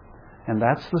 And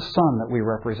that's the Son that we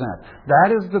represent.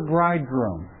 That is the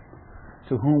bridegroom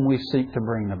to whom we seek to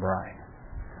bring the bride.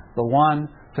 The one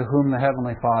to whom the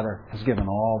Heavenly Father has given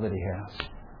all that He has.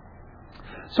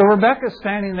 So Rebecca's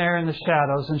standing there in the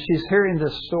shadows, and she's hearing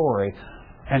this story,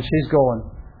 and she's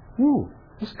going, "Ooh,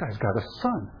 this guy's got a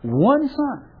son. One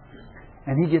son.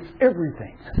 And he gets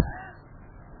everything."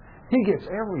 He gets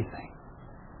everything.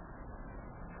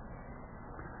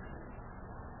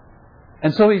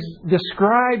 And so he's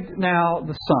described now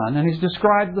the Son, and he's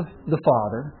described the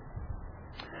Father.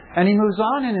 And he moves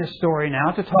on in his story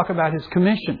now to talk about his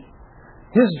commission,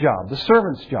 his job, the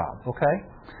servant's job, okay?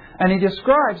 And he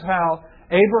describes how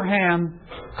Abraham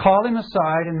called him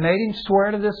aside and made him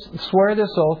swear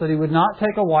this oath that he would not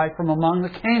take a wife from among the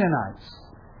Canaanites,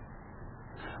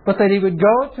 but that he would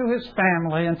go to his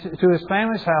family and to his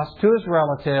family's house, to his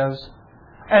relatives,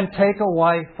 and take a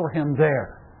wife for him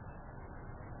there.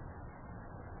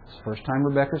 It's the first time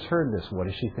Rebecca's heard this. What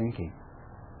is she thinking?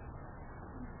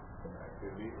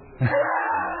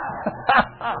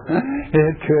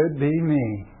 It could be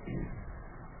me.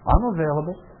 I'm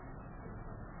available.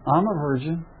 I'm a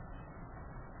virgin.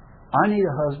 I need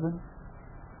a husband.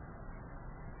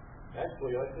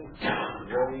 Actually, I think it's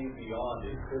way beyond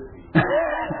it could be.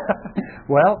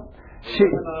 Well, she...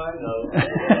 I know.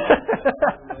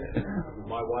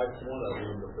 My wife's one of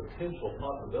them. The potential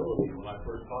possibility when I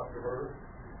first talked to her,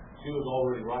 she was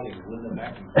already writing Linda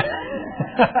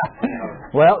Mackintosh.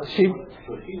 Well, So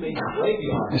she may be way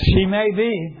beyond it. She may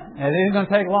be. And it isn't going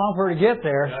to take long for her to get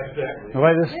there. Yeah, exactly. The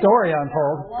way this story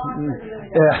unfolds.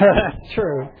 Yeah, that's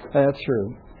true. That's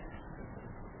true.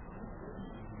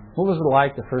 What was it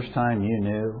like the first time you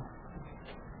knew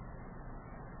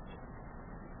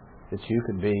that you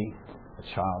could be a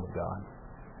child of God?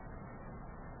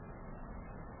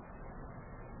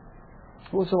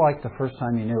 What was it like the first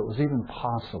time you knew it was even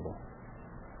possible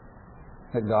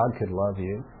that God could love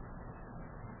you?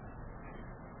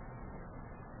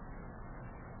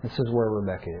 This is where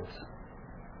Rebecca is.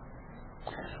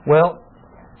 Well,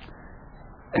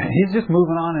 he's just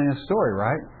moving on in his story,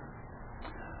 right?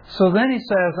 So then he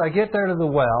says, I get there to the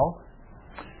well,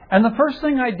 and the first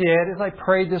thing I did is I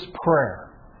prayed this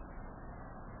prayer.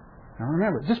 Now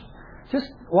remember, just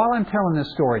while I'm telling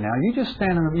this story now, you just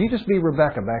be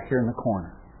Rebecca back here in the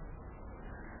corner.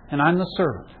 And I'm the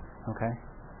servant, okay?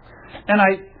 And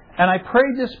I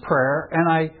prayed this prayer, and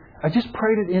I just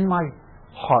prayed it in my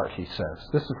heart, he says.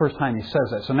 This is the first time he says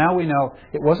that. So now we know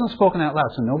it wasn't spoken out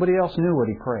loud, so nobody else knew what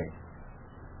he prayed.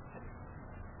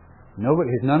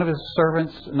 None of his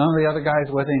servants, none of the other guys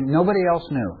with him, nobody else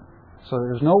knew. So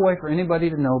there's no way for anybody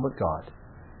to know but God.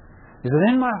 He said,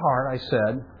 in my heart, I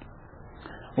said,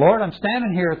 Lord, I'm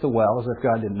standing here at the well, as if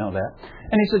God didn't know that.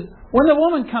 And he said, when a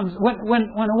woman comes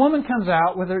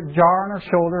out with her jar on her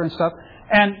shoulder and stuff,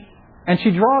 and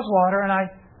she draws water, and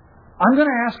I'm going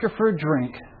to ask her for a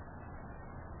drink.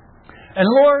 And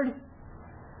Lord,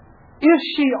 if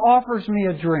she offers me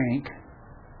a drink,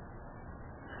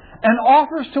 and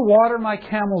offers to water my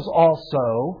camels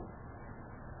also,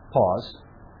 pause,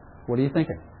 what are you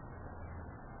thinking?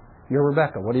 You're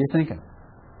Rebecca, what are you thinking?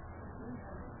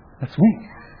 That's me.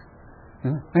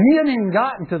 And he hadn't even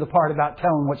gotten to the part about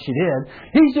telling what she did.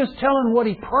 He's just telling what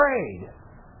he prayed.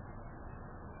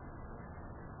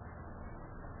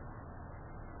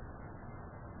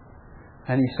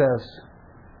 And he says,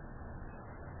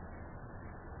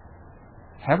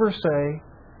 have her say,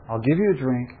 I'll give you a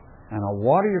drink, and I'll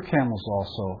water your camels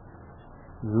also.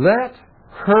 Let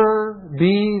her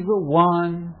be the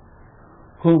one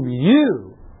whom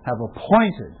you have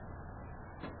appointed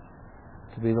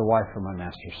to be the wife of my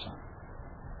master's son.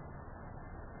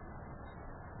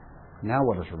 Now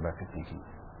what is Rebecca thinking?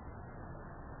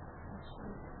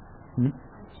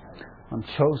 I'm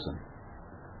chosen.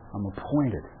 I'm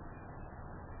appointed.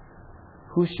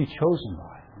 Who's she chosen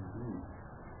by?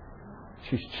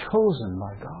 She's chosen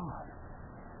by God.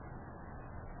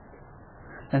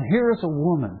 And here is a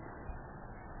woman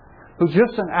who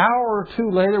just an hour or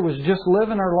two later was just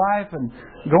living her life and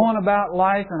going about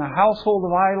life in a household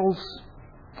of idols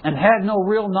and had no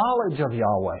real knowledge of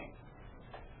Yahweh.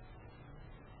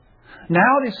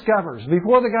 Now discovers,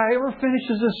 before the guy ever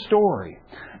finishes his story,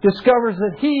 discovers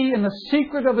that he, in the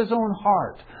secret of his own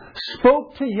heart,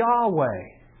 spoke to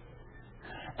Yahweh.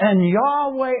 And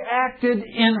Yahweh acted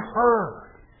in her.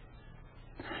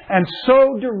 And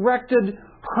so directed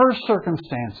her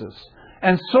circumstances.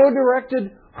 And so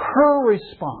directed her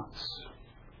response.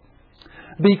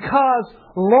 Because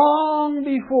long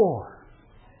before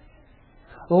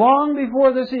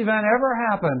this event ever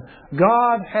happened,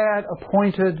 God had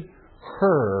appointed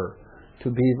her to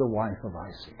be the wife of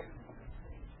Isaac.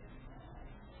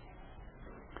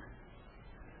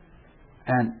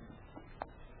 And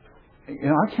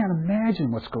I can't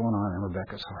imagine what's going on in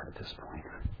Rebecca's heart at this point.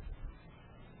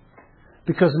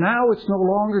 Because now it's no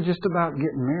longer just about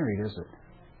getting married, is it?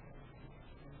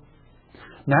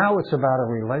 Now it's about a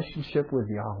relationship with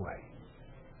Yahweh.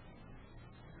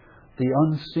 The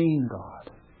unseen God.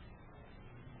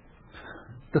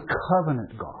 The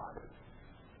covenant God.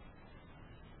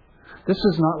 This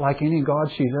is not like any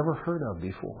God she's ever heard of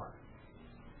before.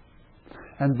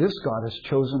 And this God has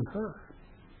chosen her.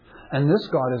 And this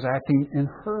God is acting in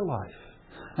her life.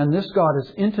 And this God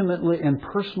is intimately and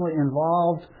personally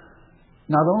involved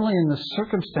not only in the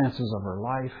circumstances of her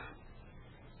life,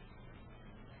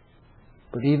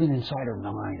 but even inside her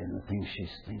mind and the things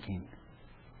she's thinking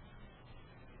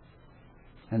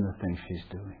and the things she's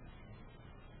doing.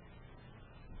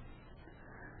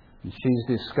 And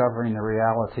she's discovering the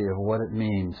reality of what it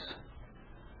means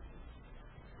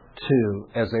to,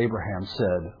 as Abraham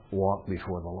said, walk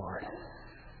before the Lord.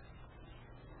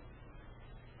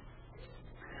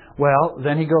 Well,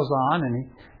 then he goes on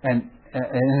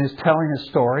and he's telling his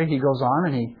story. He goes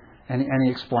on and he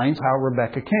explains how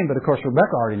Rebecca came. But of course,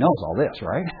 Rebecca already knows all this,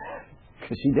 right?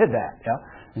 Because she did that. Yeah.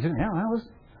 And she said,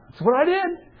 that's what I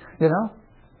did.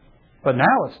 But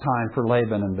now it's time for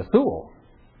Laban and Bethuel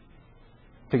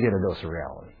to get a dose of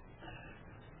reality.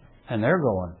 And they're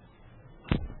going,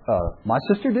 my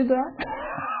sister did that?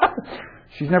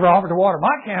 She's never offered to water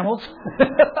my camels.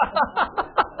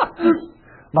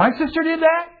 My sister did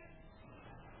that?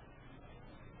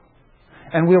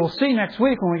 And we will see next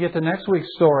week, when we get to next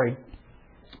week's story,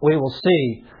 we will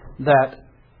see that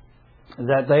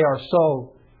they are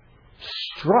so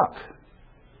struck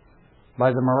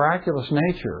by the miraculous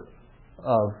nature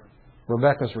of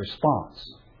Rebekah's response,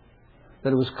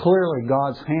 that it was clearly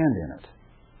God's hand in it,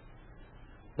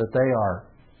 that they are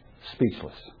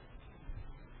speechless.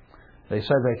 They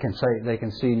said they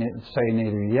can say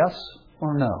neither yes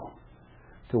or no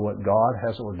to what God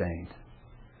has ordained,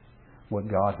 what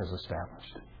God has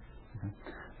established.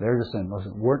 They're just saying,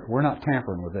 listen, we're not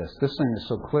tampering with this. This thing is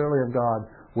so clearly of God,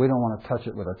 we don't want to touch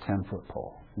it with a 10-foot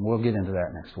pole. And we'll get into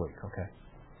that next week, okay?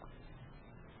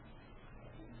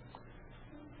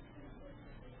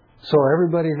 So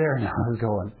everybody there now is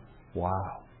going,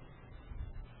 wow.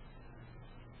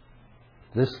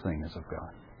 This thing is of God.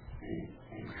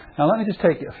 Now let me just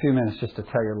take a few minutes just to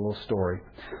tell you a little story.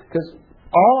 Because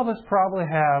all of us probably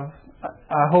have,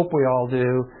 I hope we all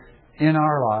do, in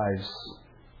our lives,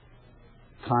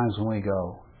 times when we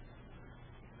go,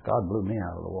 God blew me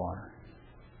out of the water.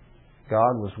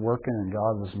 God was working and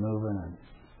God was moving. And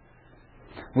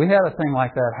we had a thing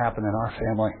like that happen in our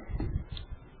family.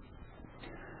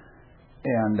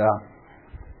 And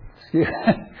excuse me,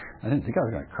 I didn't think I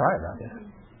was going to cry about this.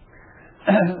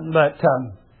 But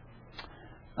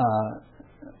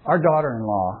our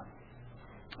daughter-in-law,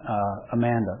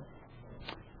 Amanda,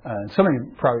 some of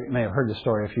you probably may have heard the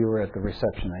story if you were at the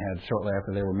reception they had shortly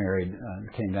after they were married.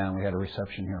 Came down, we had a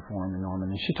reception here for them in Norman,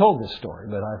 and she told this story,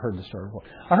 but I've heard the story before.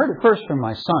 I heard it first from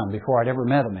my son before I'd ever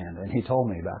met Amanda, and he told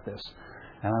me about this.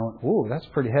 And I went, ooh, that's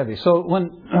pretty heavy. So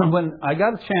when I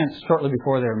got a chance shortly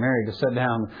before they were married to sit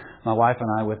down, my wife and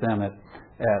I, with them at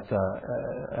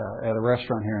a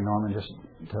restaurant here in Norman, just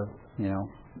to,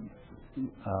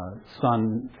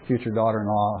 son, future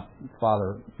daughter-in-law,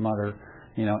 father, mother,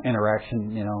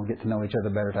 interaction, get to know each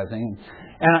other better type thing.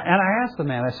 And I asked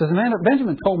Amanda, I said, Amanda,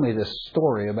 Benjamin told me this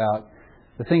story about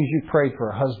the things you prayed for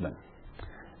a husband.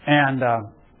 And I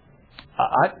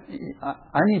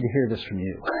need to hear this from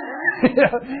you.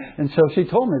 And so she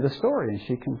told me the story and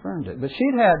she confirmed it. But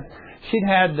she'd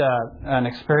had an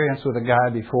experience with a guy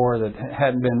before that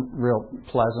hadn't been real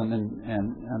pleasant, and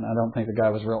I don't think the guy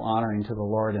was real honoring to the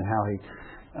Lord in how he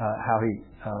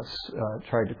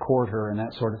tried to court her and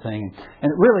that sort of thing.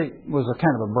 And it really was a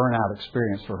kind of a burnout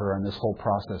experience for her in this whole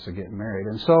process of getting married.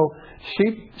 And so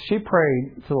she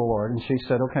prayed to the Lord and she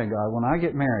said, okay, God, when I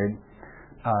get married,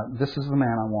 this is the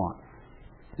man I want.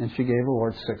 And she gave the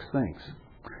Lord 6 things.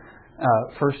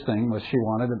 First thing was she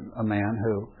wanted a man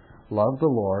who loved the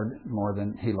Lord more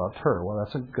than he loved her. Well,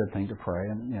 that's a good thing to pray,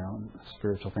 and a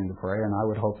spiritual thing to pray. And I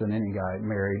would hope that any guy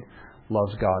married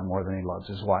loves God more than he loves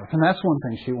his wife. And that's one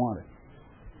thing she wanted.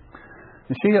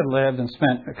 And she had lived and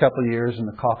spent a couple of years in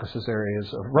the Caucasus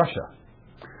areas of Russia.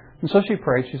 And so she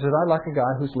prayed. She said, I'd like a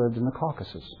guy who's lived in the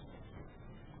Caucasus.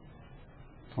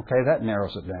 Okay, that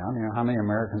narrows it down. How many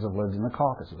Americans have lived in the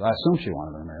Caucasus? I assume she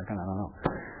wanted an American. I don't know.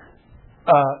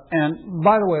 And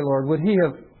by the way, Lord,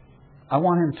 I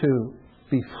want him to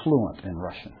be fluent in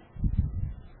Russian.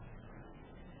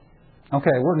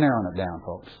 Okay, we're narrowing it down,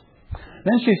 folks.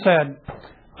 Then she said,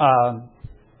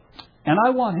 and I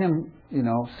want him,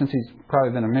 since he's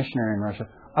probably been a missionary in Russia,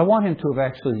 I want him to have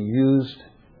actually used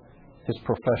his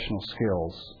professional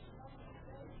skills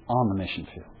on the mission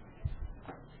field.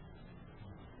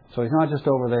 So he's not just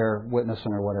over there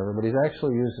witnessing or whatever, but he's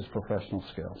actually used his professional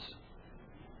skills.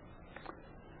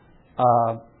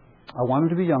 I want him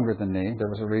to be younger than me. There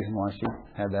was a reason why she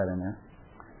had that in there.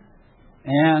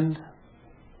 And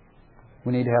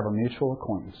we need to have a mutual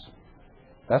acquaintance.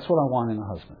 That's what I want in a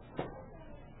husband.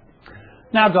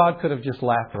 Now, God could have just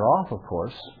laughed her off, of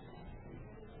course.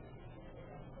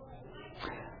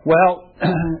 Well,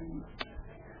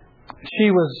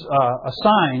 she was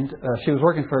assigned, she was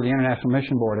working for the International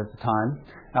Mission Board at the time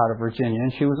out of Virginia,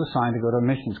 and she was assigned to go to a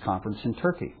missions conference in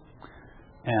Turkey.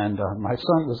 And my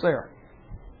son was there.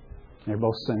 They're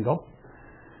both single.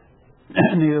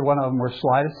 Neither one of them were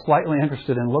slightly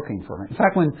interested in looking for me. In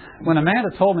fact, when Amanda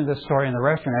told me this story in the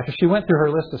restaurant, after she went through her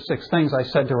list of 6 things, I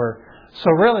said to her, so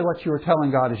really what you were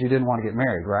telling God is you didn't want to get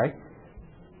married, right?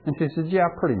 And she said, yeah,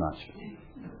 pretty much.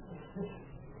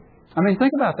 I mean,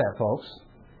 think about that, folks.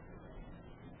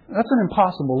 That's an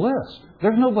impossible list.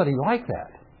 There's nobody like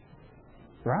that.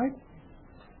 Right?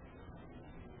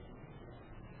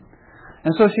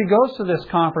 And so she goes to this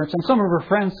conference, and some of her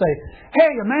friends say, hey,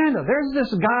 Amanda, there's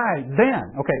this guy,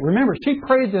 Ben. Okay, remember, she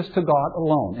prayed this to God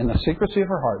alone, in the secrecy of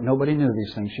her heart. Nobody knew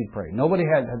these things she prayed. Nobody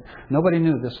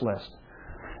knew this list.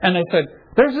 And they said,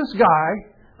 there's this guy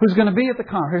who's going to be at the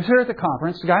conference, here at the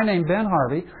conference, a guy named Ben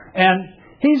Harvey, and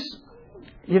he's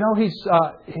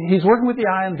working with the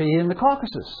IMB in the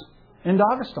Caucasus, in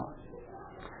Dagestan.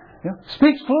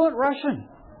 Speaks fluent Russian.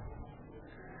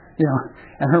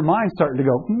 And her mind's starting to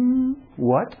go,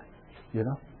 what? You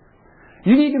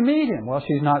need to meet him. Well,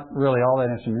 she's not really all that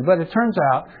interested in it. But it turns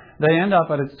out they end up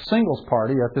at a singles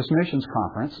party at this missions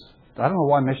conference. I don't know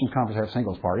why missions conferences have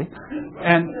singles party.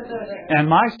 And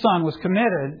my son was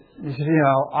committed.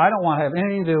 I don't want to have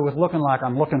anything to do with looking like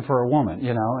I'm looking for a woman,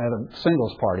 at a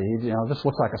singles party. This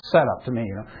looks like a setup to me,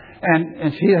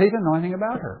 And he didn't know anything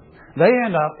about her. They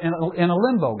end up in a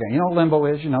limbo game. You know what limbo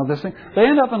is? This thing. They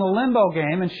end up in a limbo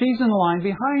game, and she's in the line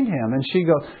behind him. And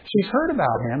she's heard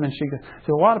about him, and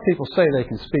so a lot of people say they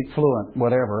can speak fluent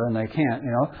whatever, and they can't,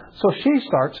 So she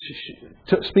starts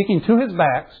speaking to his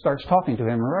back, starts talking to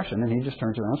him in Russian, and he just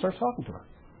turns around and starts talking to her.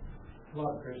 A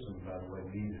lot of Christians, by the way,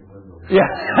 need a limbo game. Yeah.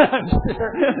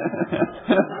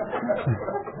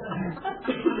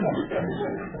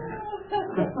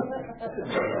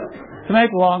 To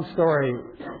make a long story,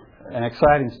 an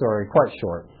exciting story, quite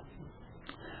short.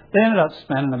 They ended up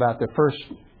spending about the first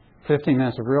 15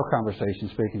 minutes of real conversation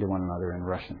speaking to one another in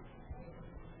Russian.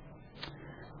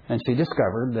 And she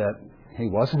discovered that he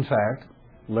was, in fact,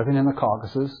 living in the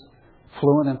Caucasus,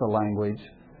 fluent in the language,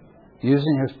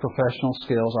 using his professional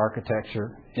skills,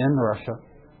 architecture, in Russia.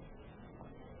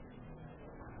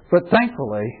 But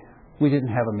thankfully, we didn't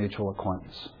have a mutual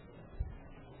acquaintance.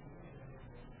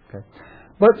 Okay.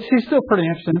 But she's still pretty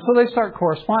interested, and so they start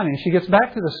corresponding. She gets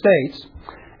back to the States,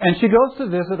 and she goes to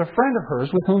visit a friend of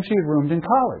hers with whom she had roomed in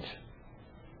college.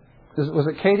 Was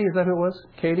it Katie? Is that who it was?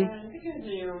 Katie?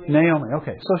 Naomi.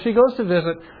 Okay. So she goes to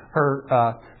visit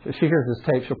her. If she hears this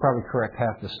tape, she'll probably correct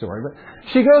half the story. But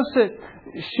she goes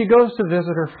to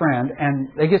visit her friend, and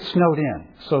they get snowed in,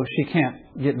 so she can't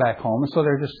get back home, and so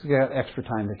they're just got extra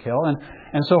time to kill.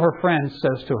 And so her friend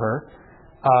says to her.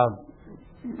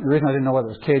 The reason I didn't know whether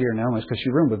it was Katie or Naomi is because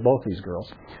she roomed with both these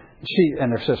girls. She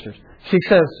and their sisters. She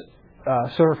says,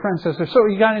 so her friend says, so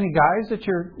you got any guys that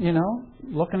you're,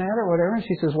 looking at or whatever? And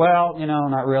she says, well,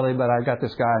 not really, but I got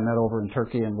this guy I met over in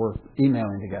Turkey and we're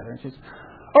emailing together. And she says,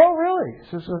 oh, really?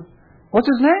 She says, what's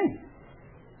his name?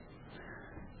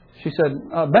 She said,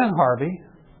 Ben Harvey.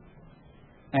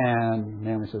 And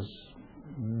Naomi says,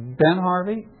 Ben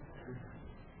Harvey?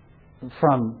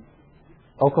 From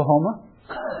Oklahoma?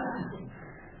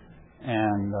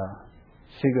 And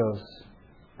she goes,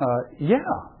 yeah.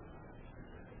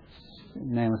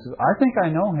 Naaman says, I think I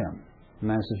know him.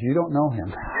 Naaman says, you don't know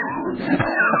him.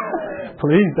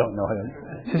 Please don't know him.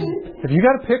 She says, have you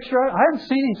got a picture of him? I haven't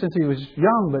seen him since he was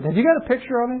young, but have you got a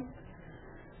picture of him?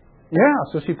 Yeah.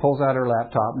 So she pulls out her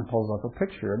laptop and pulls up a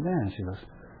picture of Ben. She goes,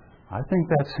 I think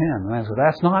that's him. And I said,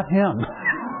 that's not him.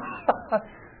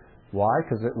 Why?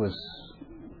 Because it was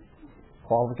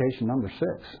qualification number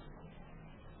 6.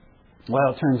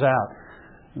 Well, it turns out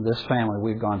this family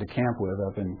we've gone to camp with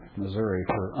up in Missouri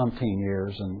for umpteen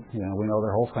years, and we know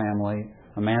their whole family.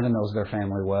 Amanda knows their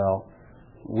family well.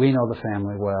 We know the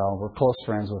family well. We're close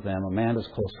friends with them. Amanda's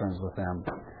close friends with them.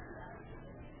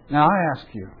 Now I ask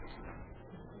you,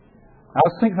 I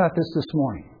was thinking about this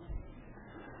morning.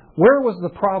 Where was the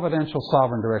providential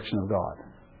sovereign direction of God?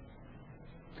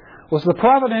 Was the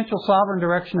providential sovereign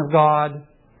direction of God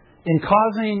in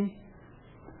causing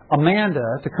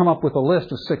Amanda to come up with a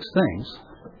list of 6 things,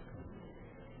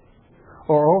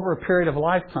 or over a period of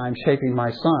lifetime shaping my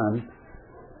son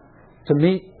to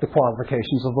meet the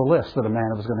qualifications of the list that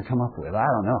Amanda was going to come up with? I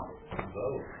don't know.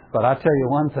 But I tell you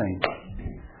one thing.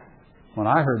 When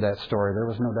I heard that story, there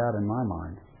was no doubt in my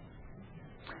mind.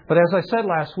 But as I said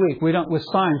last week, with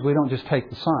signs, we don't just take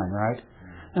the sign, right?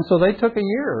 And so they took a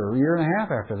year and a half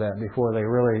after that before they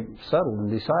really settled and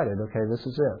decided, okay, this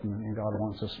is it, and God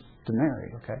wants us to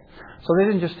marry, okay? So they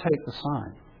didn't just take the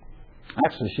sign.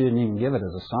 Actually, she didn't even give it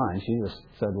as a sign. She just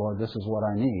said, Lord, this is what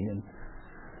I need.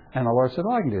 And the Lord said,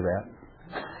 oh, I can do that.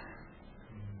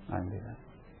 I can do that.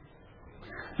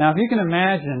 Now, if you can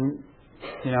imagine,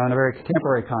 in a very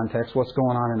contemporary context, what's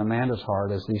going on in Amanda's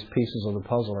heart as these pieces of the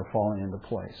puzzle are falling into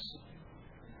place.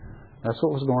 That's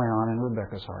what was going on in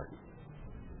Rebecca's heart,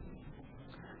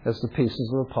 as the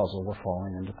pieces of the puzzle were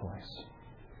falling into place.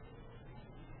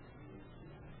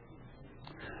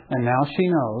 And now she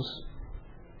knows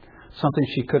something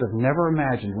she could have never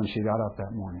imagined when she got up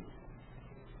that morning.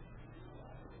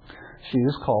 She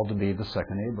is called to be the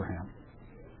second Abraham.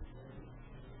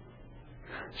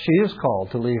 She is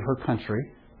called to leave her country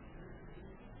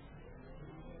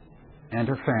and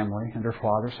her family and her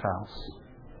father's house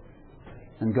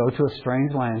and go to a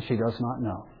strange land she does not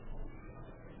know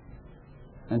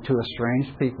and to a strange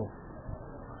people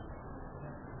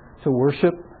to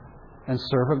worship and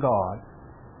serve a God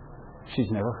she's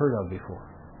never heard of before.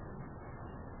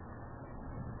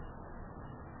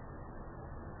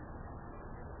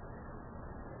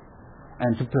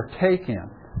 And to partake in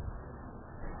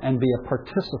and be a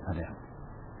participant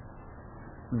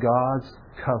in God's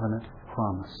covenant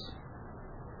promise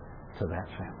to that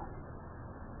family.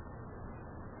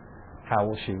 How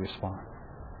will she respond?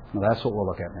 Well, that's what we'll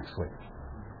look at next week.